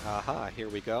 Aha, here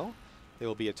we go. They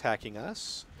will be attacking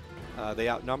us. They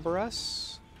outnumber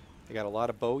us. They got a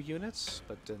lot of bow units,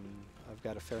 but I've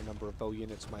got a fair number of bow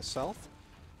units myself.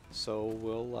 So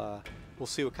we'll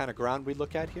see what kind of ground we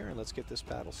look at here, and let's get this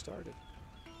battle started.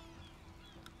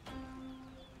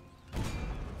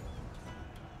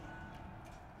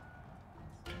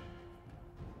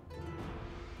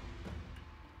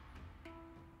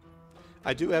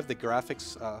 I do have the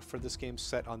graphics for this game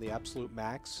set on the absolute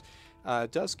max.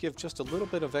 It does give just a little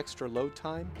bit of extra load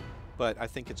time, but I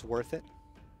think it's worth it.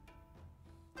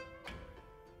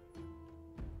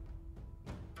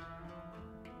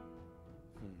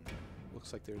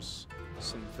 Looks like there's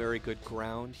some very good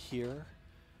ground here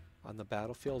on the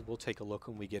battlefield. We'll take a look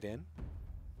when we get in.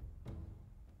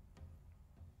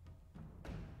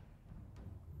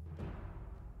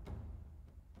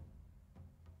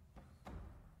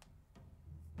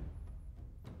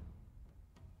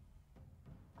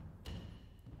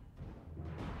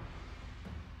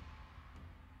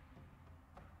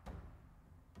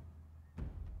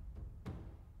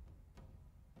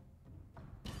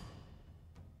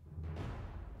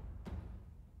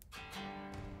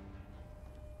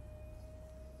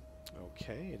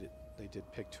 Okay, they did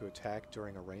pick to attack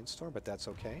during a rainstorm, but that's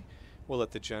okay. We'll let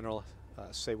the general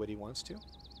say what he wants to.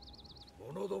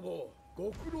 者ども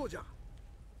ご苦労じゃ。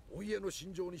お家の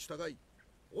心情に従い、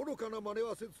愚かな真似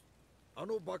はせず、あ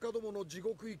のバカどもの地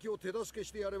獄行きを手助け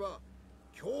してやれば、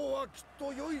今日はきっ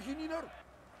と良い日になる。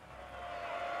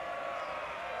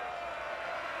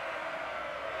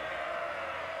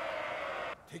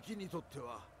敵にとって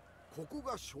はここ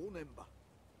が正念場。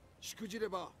しくじれ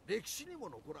ば歴史にも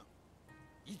残らん。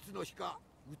いつの日か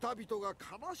歌人が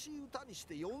悲しい歌にし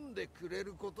て読んでくれ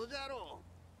ることじゃろ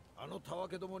う。あのたわ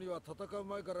けどもには戦う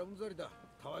前からうんざりだ。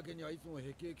たわけにはいつも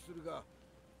へきへきするが、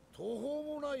途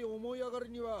方もない思い上が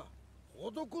りには施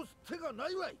す手が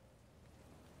ないわい。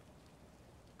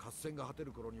合戦が果て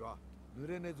る頃には濡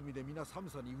れネズミで皆寒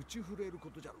さに打ち震える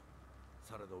ことじゃろう。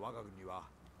されど我が軍には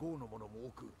豪の者も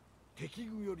多く、敵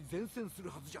軍より善戦する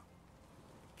はずじゃ。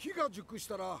機が熟し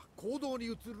たら行動に移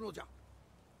るのじゃ。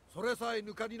それさえ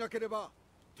抜かりなければ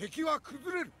敵は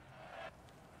崩れる。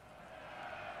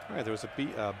Alright, there was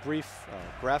a brief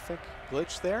graphic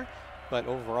glitch there, but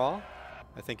overall,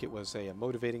 I think it was a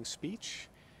motivating speech.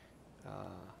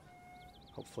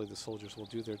 Hopefully the soldiers will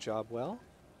do their job well.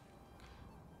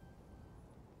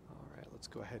 Alright, let's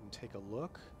go ahead and take a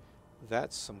look.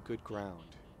 That's some good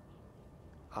ground.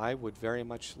 I would very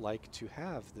much like to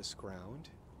have this ground.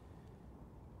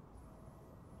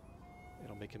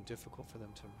 It'll make it difficult for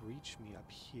them to reach me up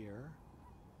here.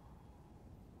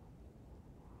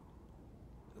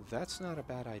 That's not a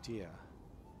bad idea.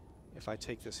 If I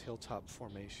take this hilltop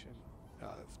formation,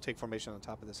 take formation on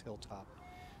top of this hilltop.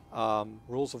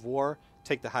 Rules of war,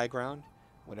 take the high ground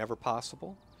whenever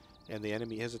possible, and the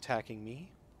enemy is attacking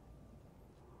me.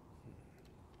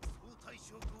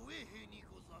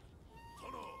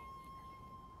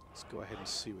 Let's go ahead and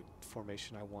see what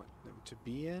formation I want them to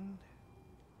be in.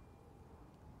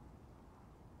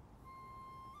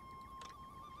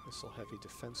 Missile heavy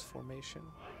defense formation.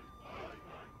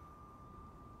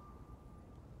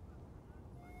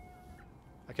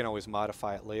 I can always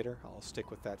modify it later. I'll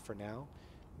stick with that for now.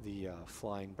 The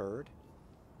flying bird.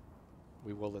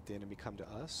 We will let the enemy come to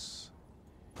us.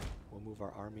 We'll move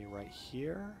our army right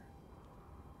here.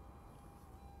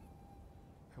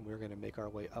 And we're going to make our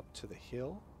way up to the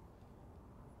hill.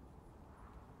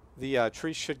 The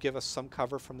trees should give us some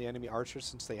cover from the enemy archers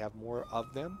since they have more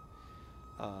of them.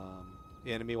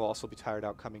 The enemy will also be tired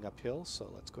out coming uphill, so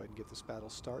let's go ahead and get this battle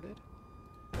started.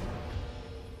 Gonna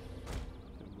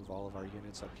move all of our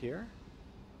units up here.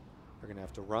 We're gonna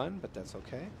have to run, but that's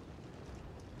okay.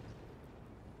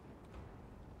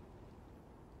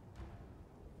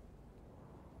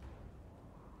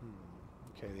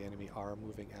 Okay, the enemy are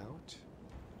moving out.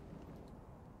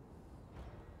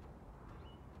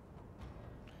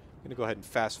 I'm gonna go ahead and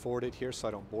fast forward it here so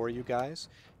I don't bore you guys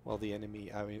while the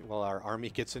enemy, while our army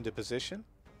gets into position.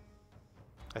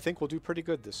 I think we'll do pretty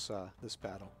good this this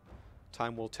battle.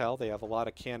 Time will tell. They have a lot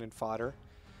of cannon fodder.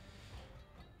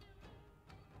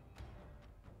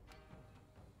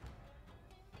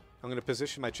 I'm going to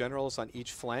position my generals on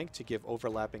each flank to give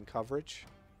overlapping coverage.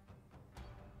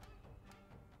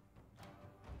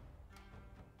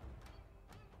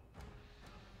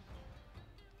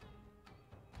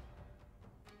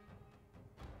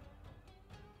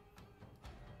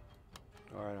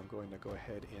 Alright, I'm going to go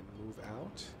ahead and move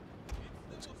out.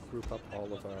 Let's group up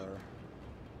all of our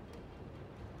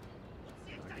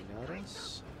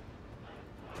Maginatas.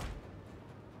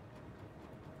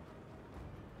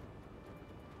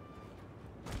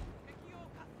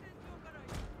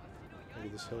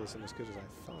 this hill isn't as good as I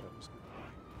thought it was going to be.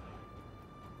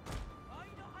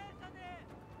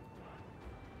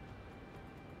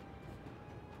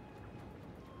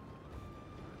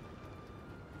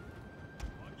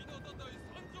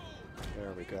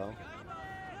 There we go.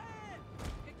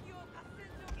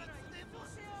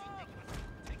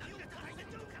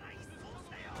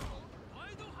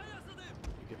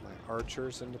 Get my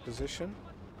archers into position.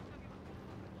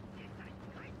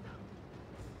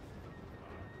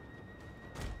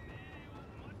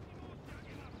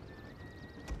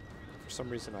 For some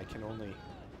reason I can only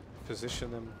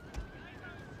position them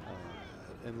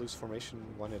in loose formation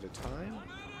one at a time.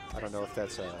 I don't know if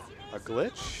that's a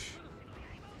glitch.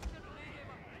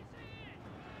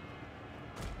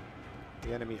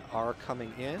 The enemy are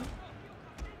coming in.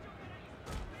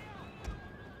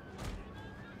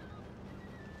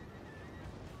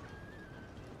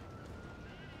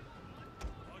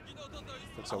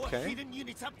 That's okay. Hidden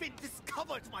units have been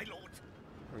discovered, my lord.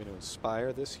 We're going to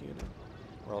inspire this unit.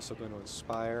 We're also going to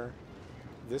inspire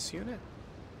this unit.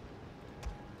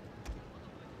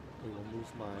 We will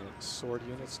move my sword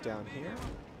units down here,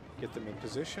 get them in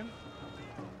position.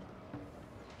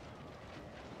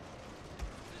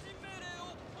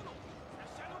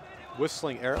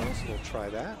 Whistling arrows, we'll try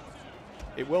that.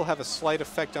 It will have a slight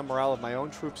effect on morale of my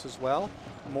own troops as well,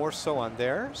 more so on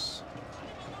theirs.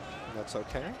 And that's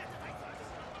okay.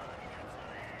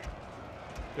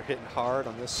 They're hitting hard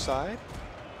on this side.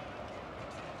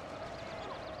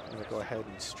 I'm going to go ahead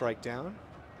and strike down.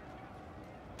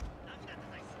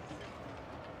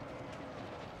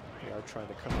 They are trying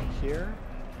to come up here.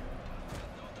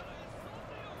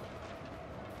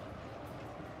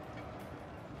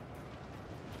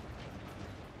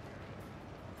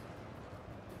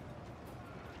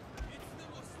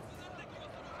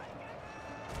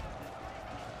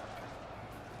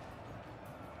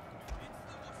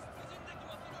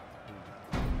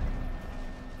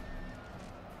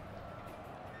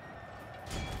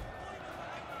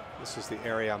 This is the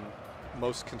area I'm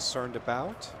most concerned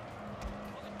about.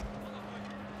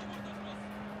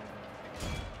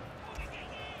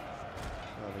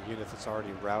 The unit that's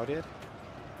already routed.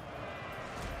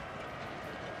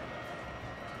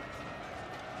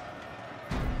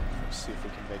 Let's see if we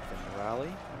can make them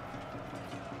rally.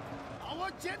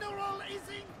 Our general is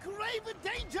in grave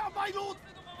danger, my lord.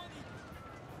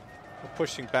 We're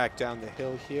pushing back down the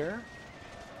hill here.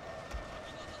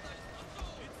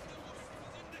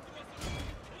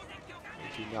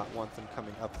 We do not want them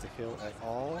coming up the hill at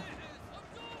all.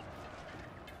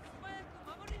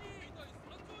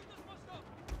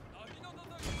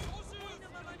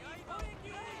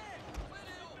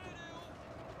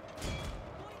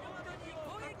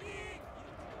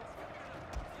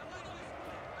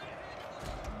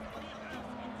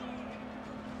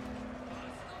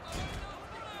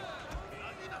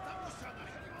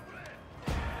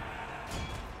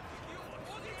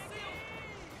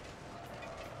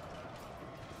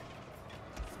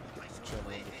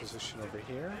 General into position over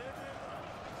here.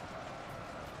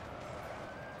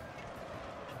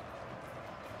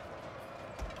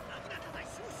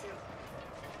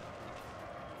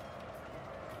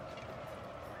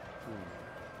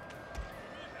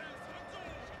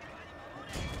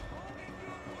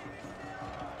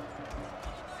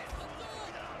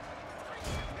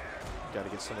 Got to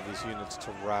get some of these units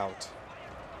to rout.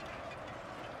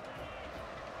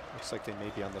 Looks like they may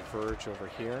be on the verge over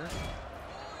here.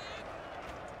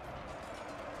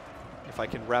 If I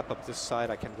can wrap up this side,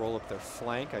 I can roll up their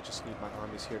flank. I just need my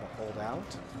armies here to hold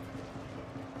out.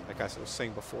 Like I was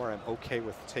saying before, I'm okay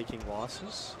with taking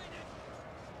losses.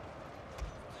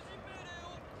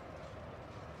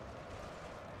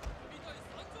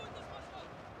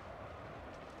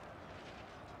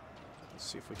 Let's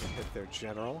see if we can hit their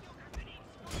general.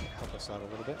 Help us out a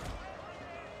little bit.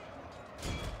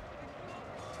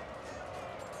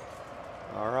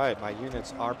 All right, my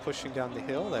units are pushing down the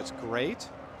hill. That's great.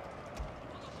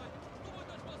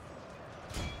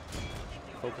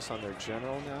 Focus on their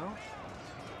general now.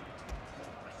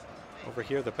 Over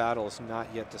here, the battle is not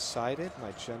yet decided.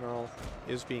 My general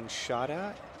is being shot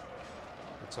at.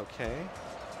 It's okay.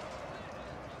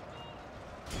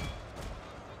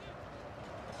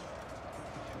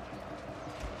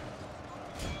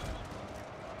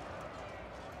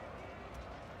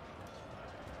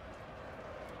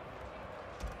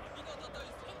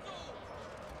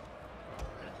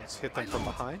 Let's hit them from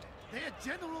behind. Their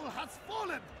general has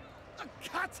fallen. A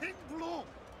cutting blow.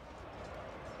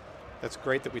 That's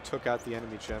great that we took out the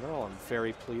enemy general. I'm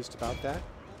very pleased about that.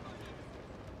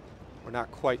 We're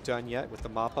not quite done yet with the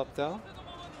mop-up, though.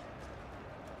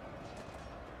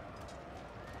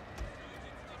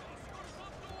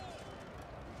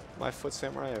 My foot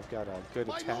samurai, I've got a good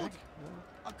My attack. lord,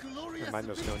 a glorious Never mind,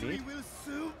 there's no victory need. will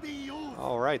soon be yours.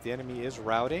 All right, the enemy is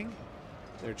routing.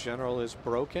 Their general is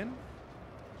broken.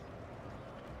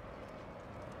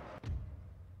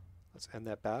 Let's end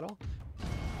that battle.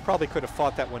 Probably could have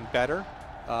fought that one better,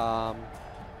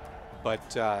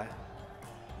 but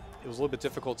it was a little bit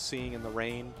difficult seeing in the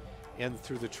rain and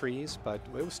through the trees, but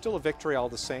it was still a victory all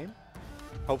the same.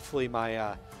 Hopefully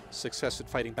my success at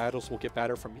fighting battles will get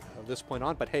better from this point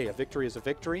on, but hey, a victory is a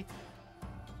victory.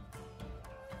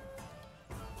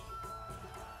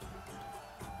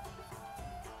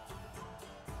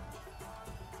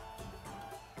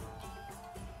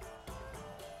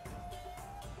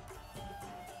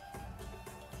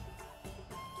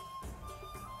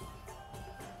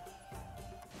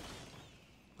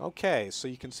 Okay, so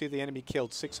you can see the enemy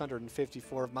killed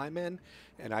 654 of my men,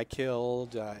 and I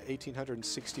killed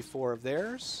 1,864 of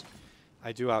theirs.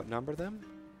 I do outnumber them.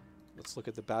 Let's look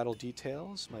at the battle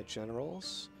details. My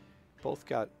generals both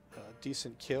got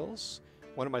decent kills.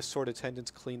 One of my sword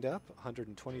attendants cleaned up,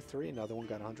 123. Another one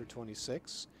got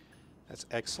 126. That's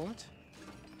excellent.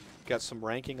 Got some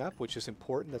ranking up, which is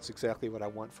important. That's exactly what I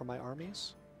want for my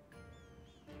armies.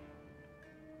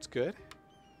 It's good.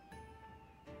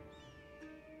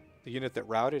 The unit that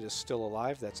routed is still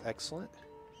alive. That's excellent.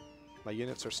 My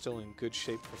units are still in good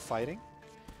shape for fighting.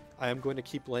 I am going to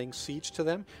keep laying siege to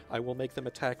them. I will make them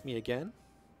attack me again.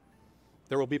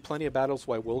 There will be plenty of battles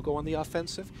where I will go on the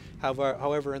offensive.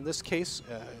 However, in this case,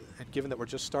 and given that we're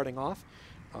just starting off,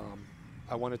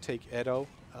 I want to take Edo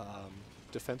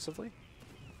defensively.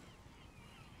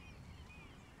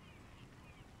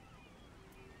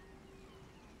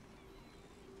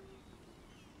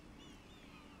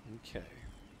 Okay.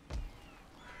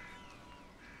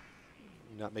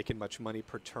 Not making much money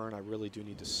per turn. I really do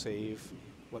need to save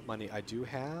what money I do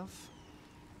have.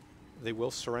 They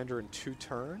will surrender in 2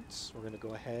 turns. We're going to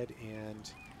go ahead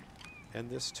and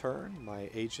end this turn. My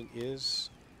agent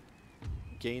is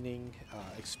gaining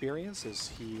experience as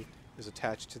he is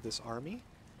attached to this army.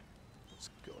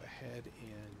 Let's go ahead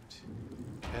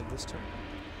and end this turn.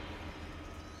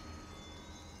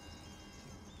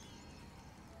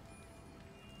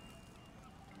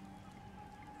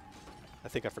 I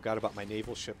think I forgot about my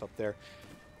naval ship up there.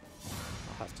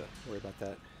 I'll have to worry about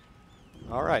that.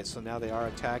 All right, so now they are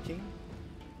attacking.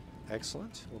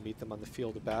 Excellent. We'll meet them on the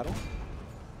field of battle.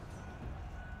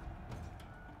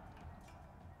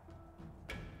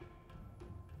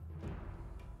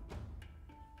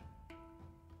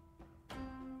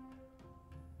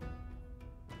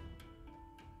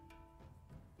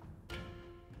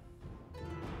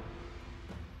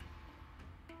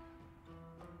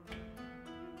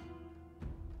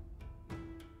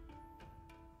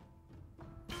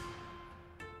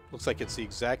 Looks like it's the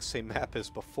exact same map as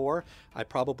before. I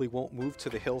probably won't move to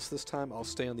the hills this time. I'll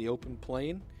stay on the open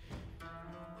plain.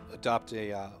 Adopt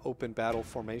a open battle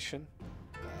formation.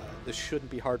 This shouldn't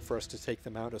be hard for us to take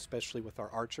them out, especially with our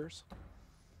archers.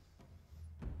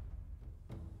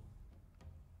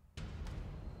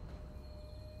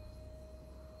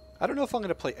 I don't know if I'm going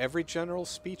to play every general's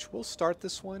speech. We'll start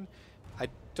this one. I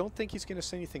don't think he's going to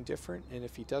say anything different, and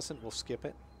if he doesn't, we'll skip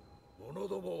it.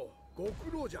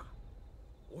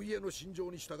 お家の心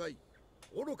情に従い、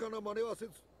愚かな真似はせ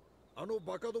ず、あの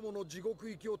バカどもの地獄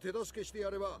行きを手助けしてや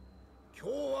れば、今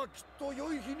日はきっと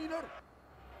良い日になる。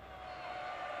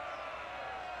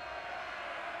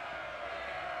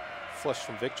Flush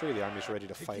from victory, the army's ready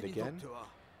to fight again.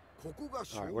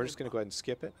 Alright, we're just going to go ahead and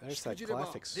skip it. There's that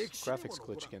graphics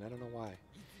glitch again. I don't know why.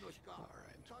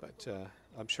 Alright, but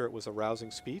I'm sure it was a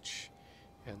rousing speech,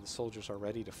 and the soldiers are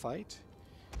ready to fight.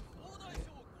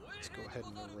 Let's go ahead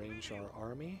and arrange our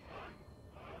army.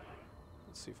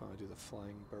 Let's see if I want to do the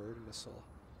flying bird missile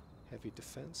heavy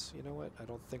defense. You know what? I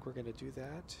don't think we're going to do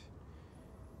that.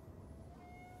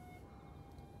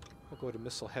 We'll go to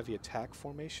missile heavy attack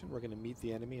formation. We're going to meet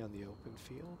the enemy on the open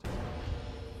field.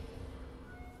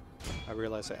 I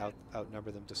realize I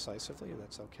outnumber them decisively.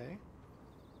 That's okay.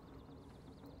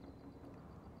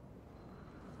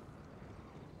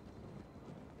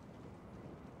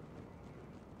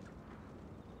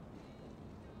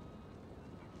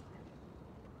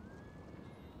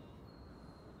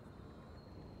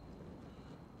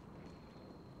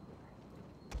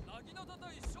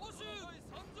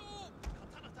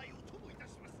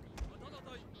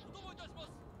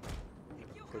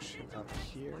 Push him out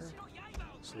here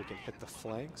so we can hit the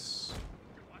flanks.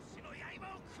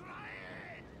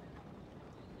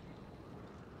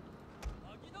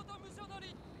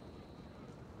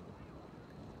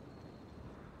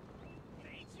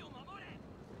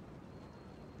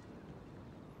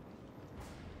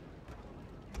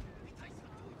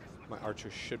 My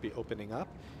archers should be opening up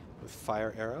with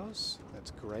fire arrows.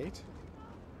 That's great.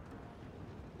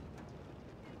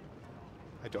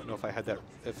 I don't know if I had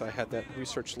that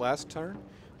research last turn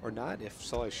or not. If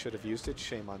so, I should have used it.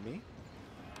 Shame on me.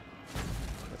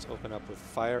 Let's open up with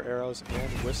fire arrows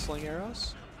and whistling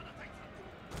arrows.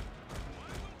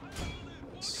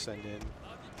 Let's send in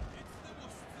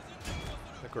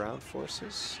the ground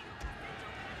forces.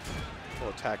 We'll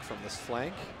attack from this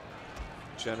flank.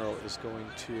 General is going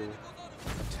to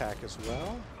attack as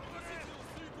well.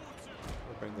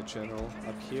 We'll bring the general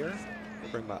up here.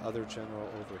 We'll bring my other general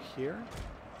over here.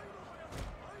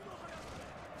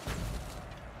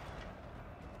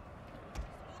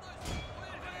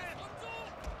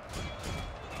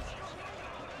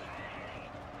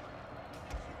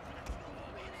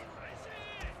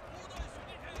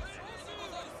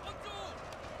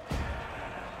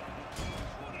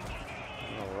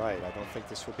 Alright, I don't think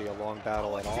this will be a long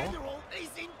battle at all. General is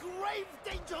in grave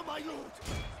danger, my lord.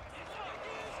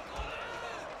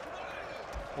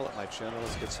 We'll let my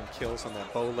generals get some kills on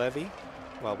that bow levy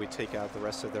while we take out the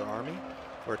rest of their army.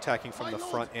 We're attacking from the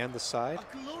front and the side.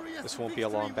 This won't be a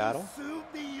long battle. Soon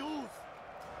be yours.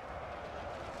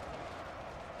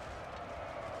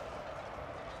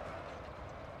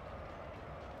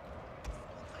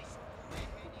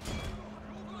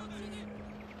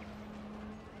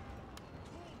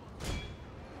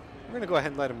 We're going to go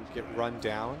ahead and let him get run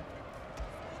down.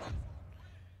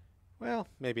 Well,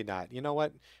 maybe not. You know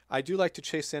what? I do like to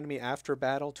chase the enemy after a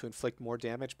battle to inflict more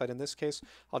damage, but in this case,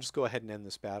 I'll just go ahead and end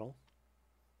this battle.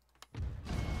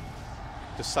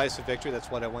 Decisive victory,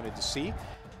 that's what I wanted to see.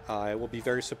 I will be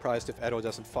very surprised if Edo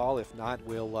doesn't fall. If not,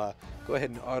 we'll go ahead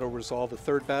and auto-resolve the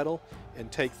third battle and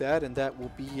take that, and that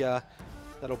will be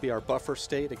that'll be our buffer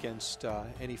state against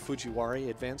any Fujiwara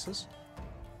advances.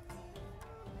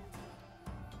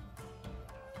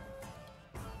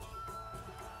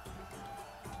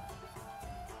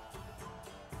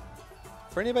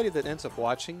 For anybody that ends up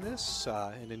watching this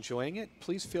and enjoying it,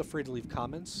 please feel free to leave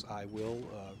comments. I will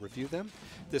review them.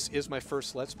 This is my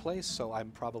first Let's Play, so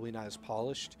I'm probably not as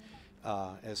polished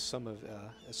as some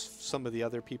of the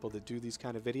other people that do these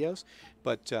kind of videos.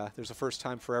 But there's a first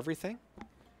time for everything.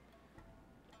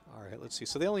 All right, let's see.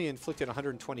 So they only inflicted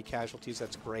 120 casualties.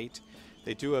 That's great.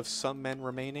 They do have some men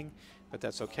remaining, but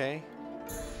that's okay.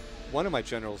 One of my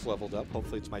generals leveled up.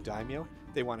 Hopefully it's my daimyo.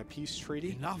 They want a peace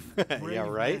treaty. Enough. Yeah,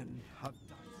 right? Men have died.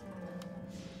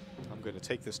 I'm going to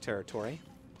take this territory.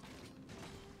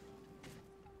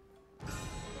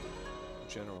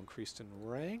 General increased in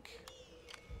rank.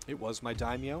 It was my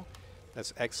daimyo.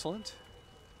 That's excellent.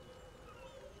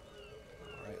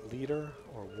 Alright, leader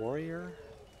or warrior.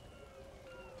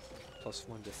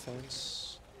 +1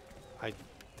 defense. I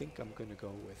think I'm going to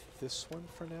go with this one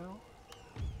for now.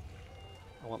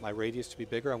 I want my radius to be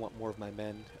bigger. I want more of my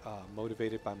men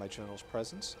motivated by my general's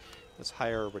presence. Let's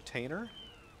hire a retainer.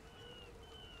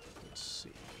 Let's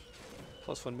see.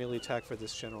 +1 melee attack for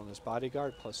this general and his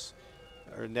bodyguard. Or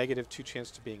 -2 chance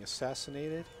to being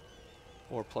assassinated.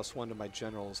 Or +1 to my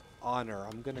general's honor.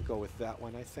 I'm going to go with that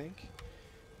one, I think.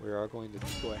 We are going to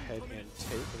go ahead and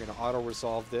take. We're going to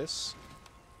auto-resolve this.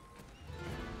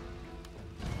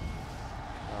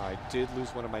 I did lose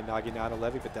one of my Naginata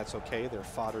levy, but that's okay. They're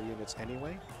fodder units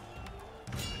anyway.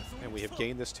 And we have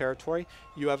gained this territory.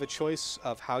 You have a choice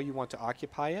of how you want to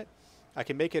occupy it. I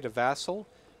can make it a vassal.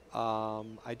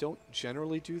 I don't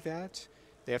generally do that.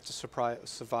 They have to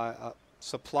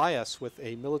supply us with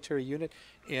a military unit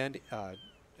and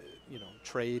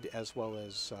trade as well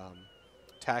as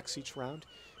tax each round.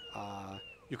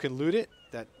 You can loot it.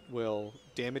 That will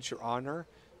damage your honor.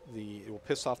 It will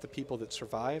piss off the people that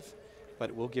survive, but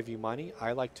it will give you money.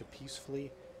 I like to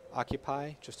peacefully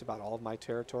occupy just about all of my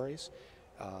territories.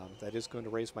 That is going to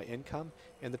raise my income,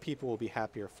 and the people will be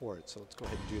happier for it. So let's go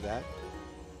ahead and do that.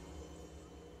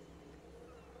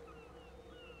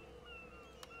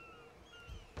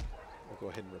 We'll go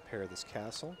ahead and repair this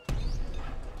castle.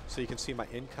 So you can see my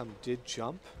income did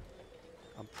jump.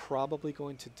 I'm probably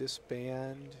going to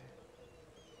disband.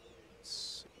 Let's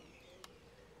see.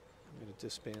 I'm going to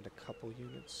disband a couple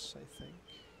units, I think.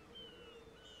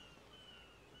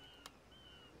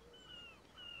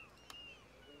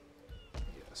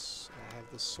 Yes, I have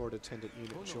this sword attendant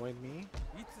unit join me.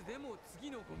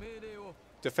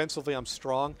 Defensively, I'm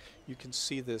strong. You can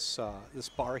see this this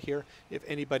bar here. If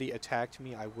anybody attacked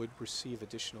me, I would receive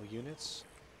additional units.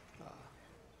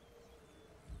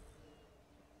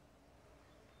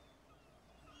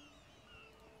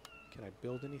 Can I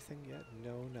build anything yet?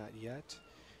 No, not yet.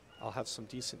 I'll have some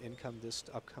decent income this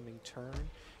upcoming turn.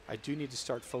 I do need to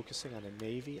start focusing on a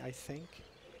navy, I think,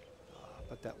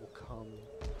 but that will come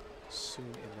soon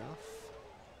enough.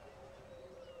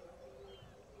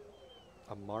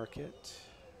 A market.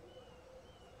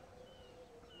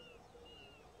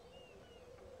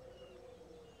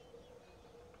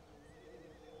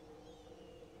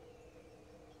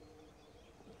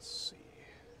 Let's see.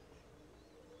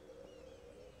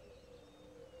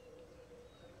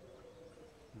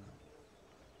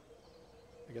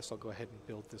 I guess I'll go ahead and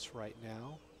build this right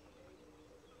now.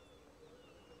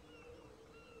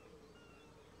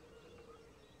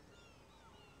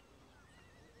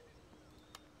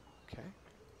 Okay.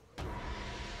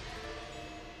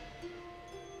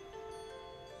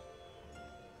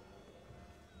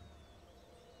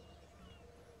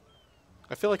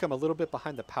 I feel like I'm a little bit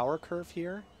behind the power curve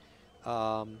here. Do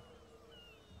I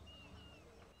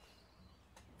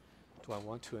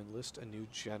want to enlist a new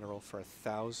general for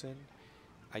 1,000?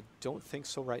 I don't think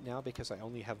so right now because I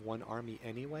only have one army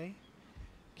anyway.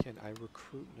 Can I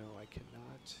recruit? No, I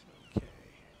cannot.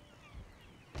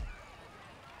 Okay.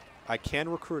 I can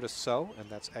recruit a So, and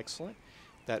that's excellent.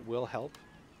 That will help.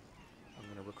 I'm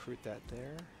going to recruit that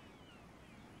there.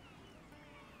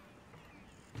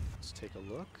 Let's take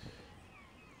a look.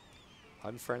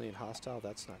 Unfriendly and hostile,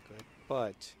 that's not good.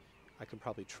 But I can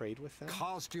probably trade with them.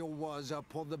 Cast your words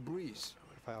upon the breeze.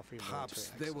 What if I offer you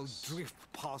Perhaps military they will access? drift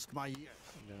past my ears.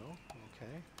 No?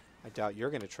 Okay. I doubt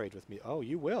you're going to trade with me. Oh,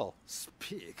 you will.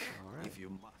 Speak, All right. if you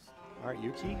must. All right,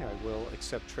 Yuki, I will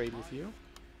accept trade with you.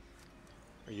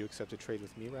 Or you accept a trade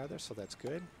with me, rather, so that's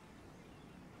good.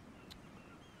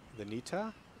 The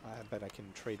Nita, I bet I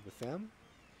can trade with them.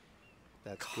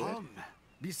 That's Come,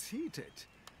 be seated.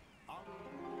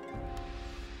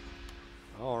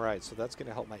 All right, so that's going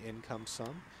to help my income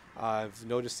some. I've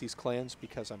noticed these clans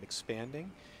because I'm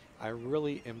expanding. I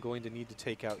really am going to need to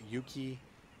take out Yuki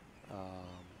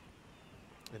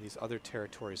and these other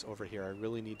territories over here. I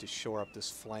really need to shore up this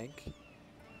flank.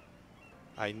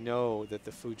 I know that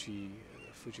the Fujimari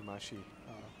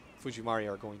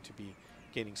are going to be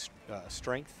gaining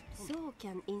strength. So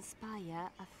can inspire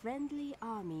a friendly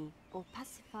army or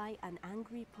pacify an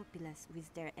angry populace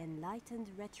with their enlightened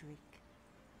rhetoric.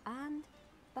 And,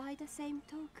 by the same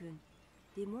token,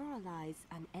 demoralize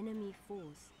an enemy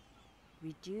force,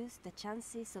 reduce the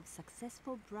chances of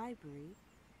successful bribery,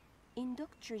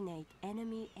 indoctrinate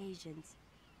enemy agents,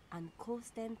 and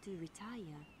cause them to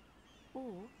retire,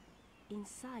 or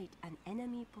incite an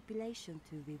enemy population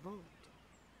to revolt.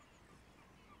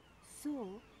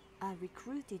 So are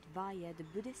recruited via the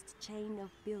Buddhist chain of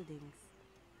buildings.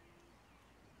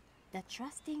 The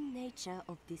trusting nature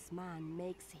of this man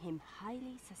makes him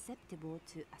highly susceptible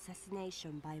to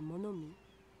assassination by Monomi,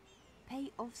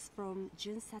 payoffs from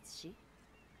Junsatshi,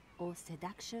 or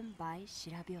seduction by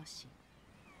Shirabyoshi.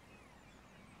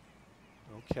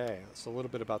 Okay, that's a little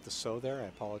bit about the So there. I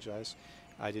apologize.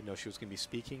 I didn't know she was going to be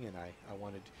speaking, and I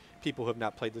wanted people who have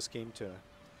not played this game to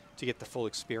get the full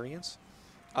experience.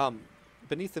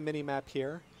 Beneath the mini-map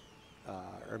here,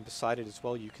 or beside it as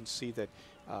well, you can see that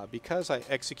because I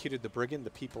executed the brigand, the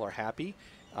people are happy.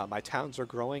 My towns are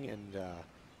growing, and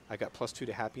I got +2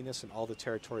 to happiness in all the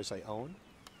territories I own.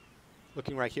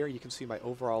 Looking right here, you can see my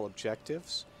overall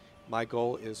objectives. My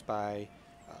goal is by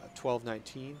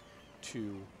 1219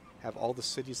 to have all the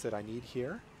cities that I need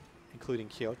here, including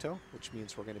Kyoto, which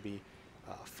means we're going to be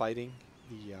fighting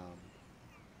the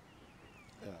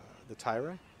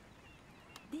Taira.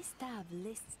 This tab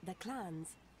lists the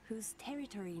clans whose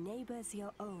territory neighbors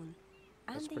your own,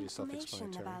 and That's the pretty information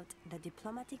self-explanatory. about the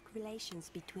diplomatic relations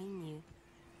between you.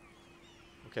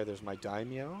 Okay, there's my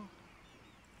daimyo,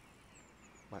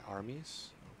 my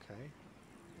armies. Okay,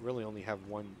 really only have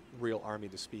one real army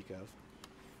to speak of.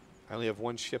 I only have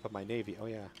one ship of my navy. Oh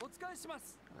yeah,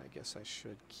 I guess I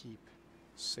should keep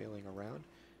sailing around.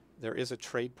 There is a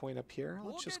trade point up here.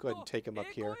 Let's just go ahead and take them up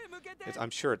here.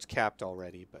 I'm sure it's capped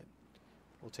already, but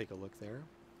we'll take a look there.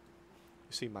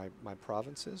 You see my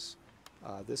provinces.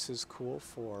 This is cool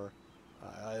for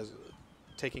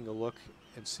taking a look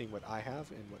and seeing what I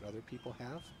have and what other people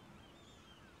have.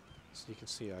 So you can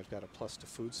see I've got a +2 to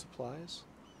food supplies.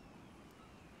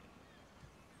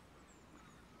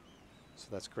 So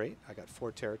that's great. I got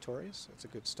 4 territories. That's a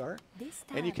good start. This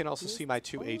And you tab can also see my lists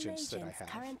 2 all agents that I have.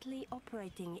 currently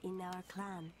operating in our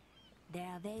clan,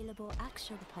 their available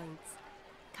action points,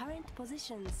 current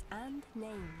positions, and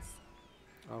names.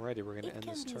 Alrighty, we're going to It end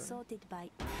can this be turn. sorted by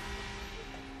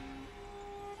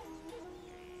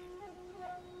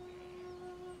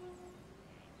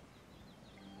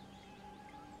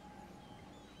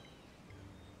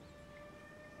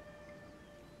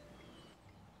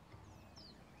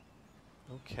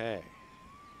Okay.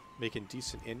 Making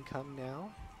decent income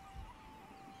now.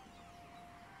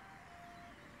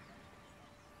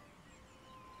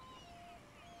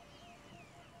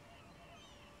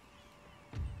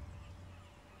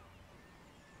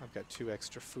 I've got 2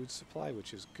 extra food supply,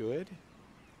 which is good.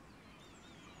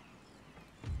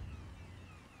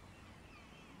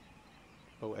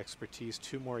 Oh, expertise,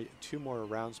 two more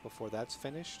rounds before that's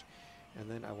finished,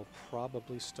 and then I will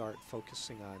probably start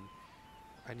focusing on,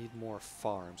 I need more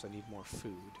farms, I need more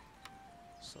food.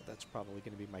 So that's probably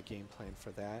going to be my game plan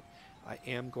for that. I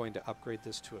am going to upgrade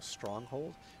this to a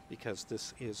stronghold because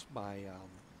this is my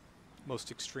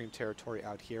most extreme territory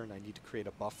out here, and I need to create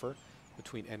a buffer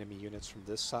between enemy units from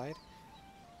this side.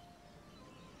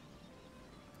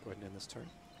 Go ahead and end this turn.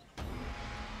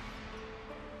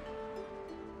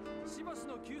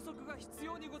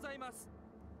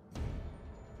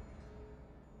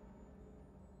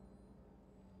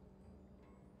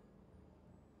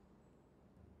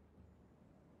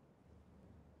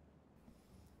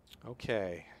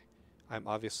 Okay, I'm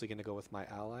obviously going to go with my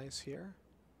allies here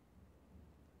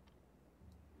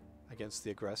against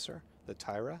the aggressor, the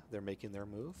Taira. They're making their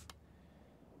move.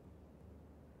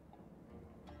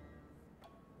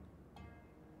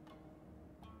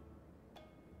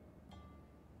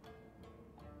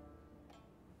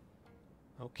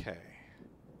 Okay.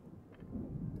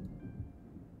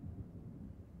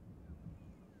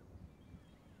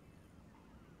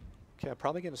 Okay, I'm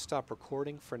probably going to stop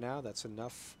recording for now. That's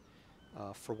enough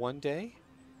for one day.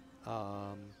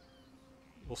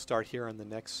 We'll start here on the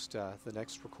next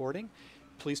recording.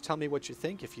 Please tell me what you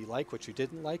think, if you like, what you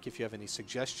didn't like, if you have any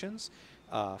suggestions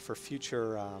for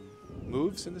future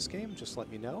moves in this game, just let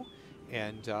me know.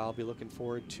 And I'll be looking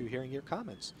forward to hearing your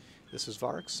comments. This is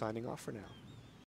Vark signing off for now.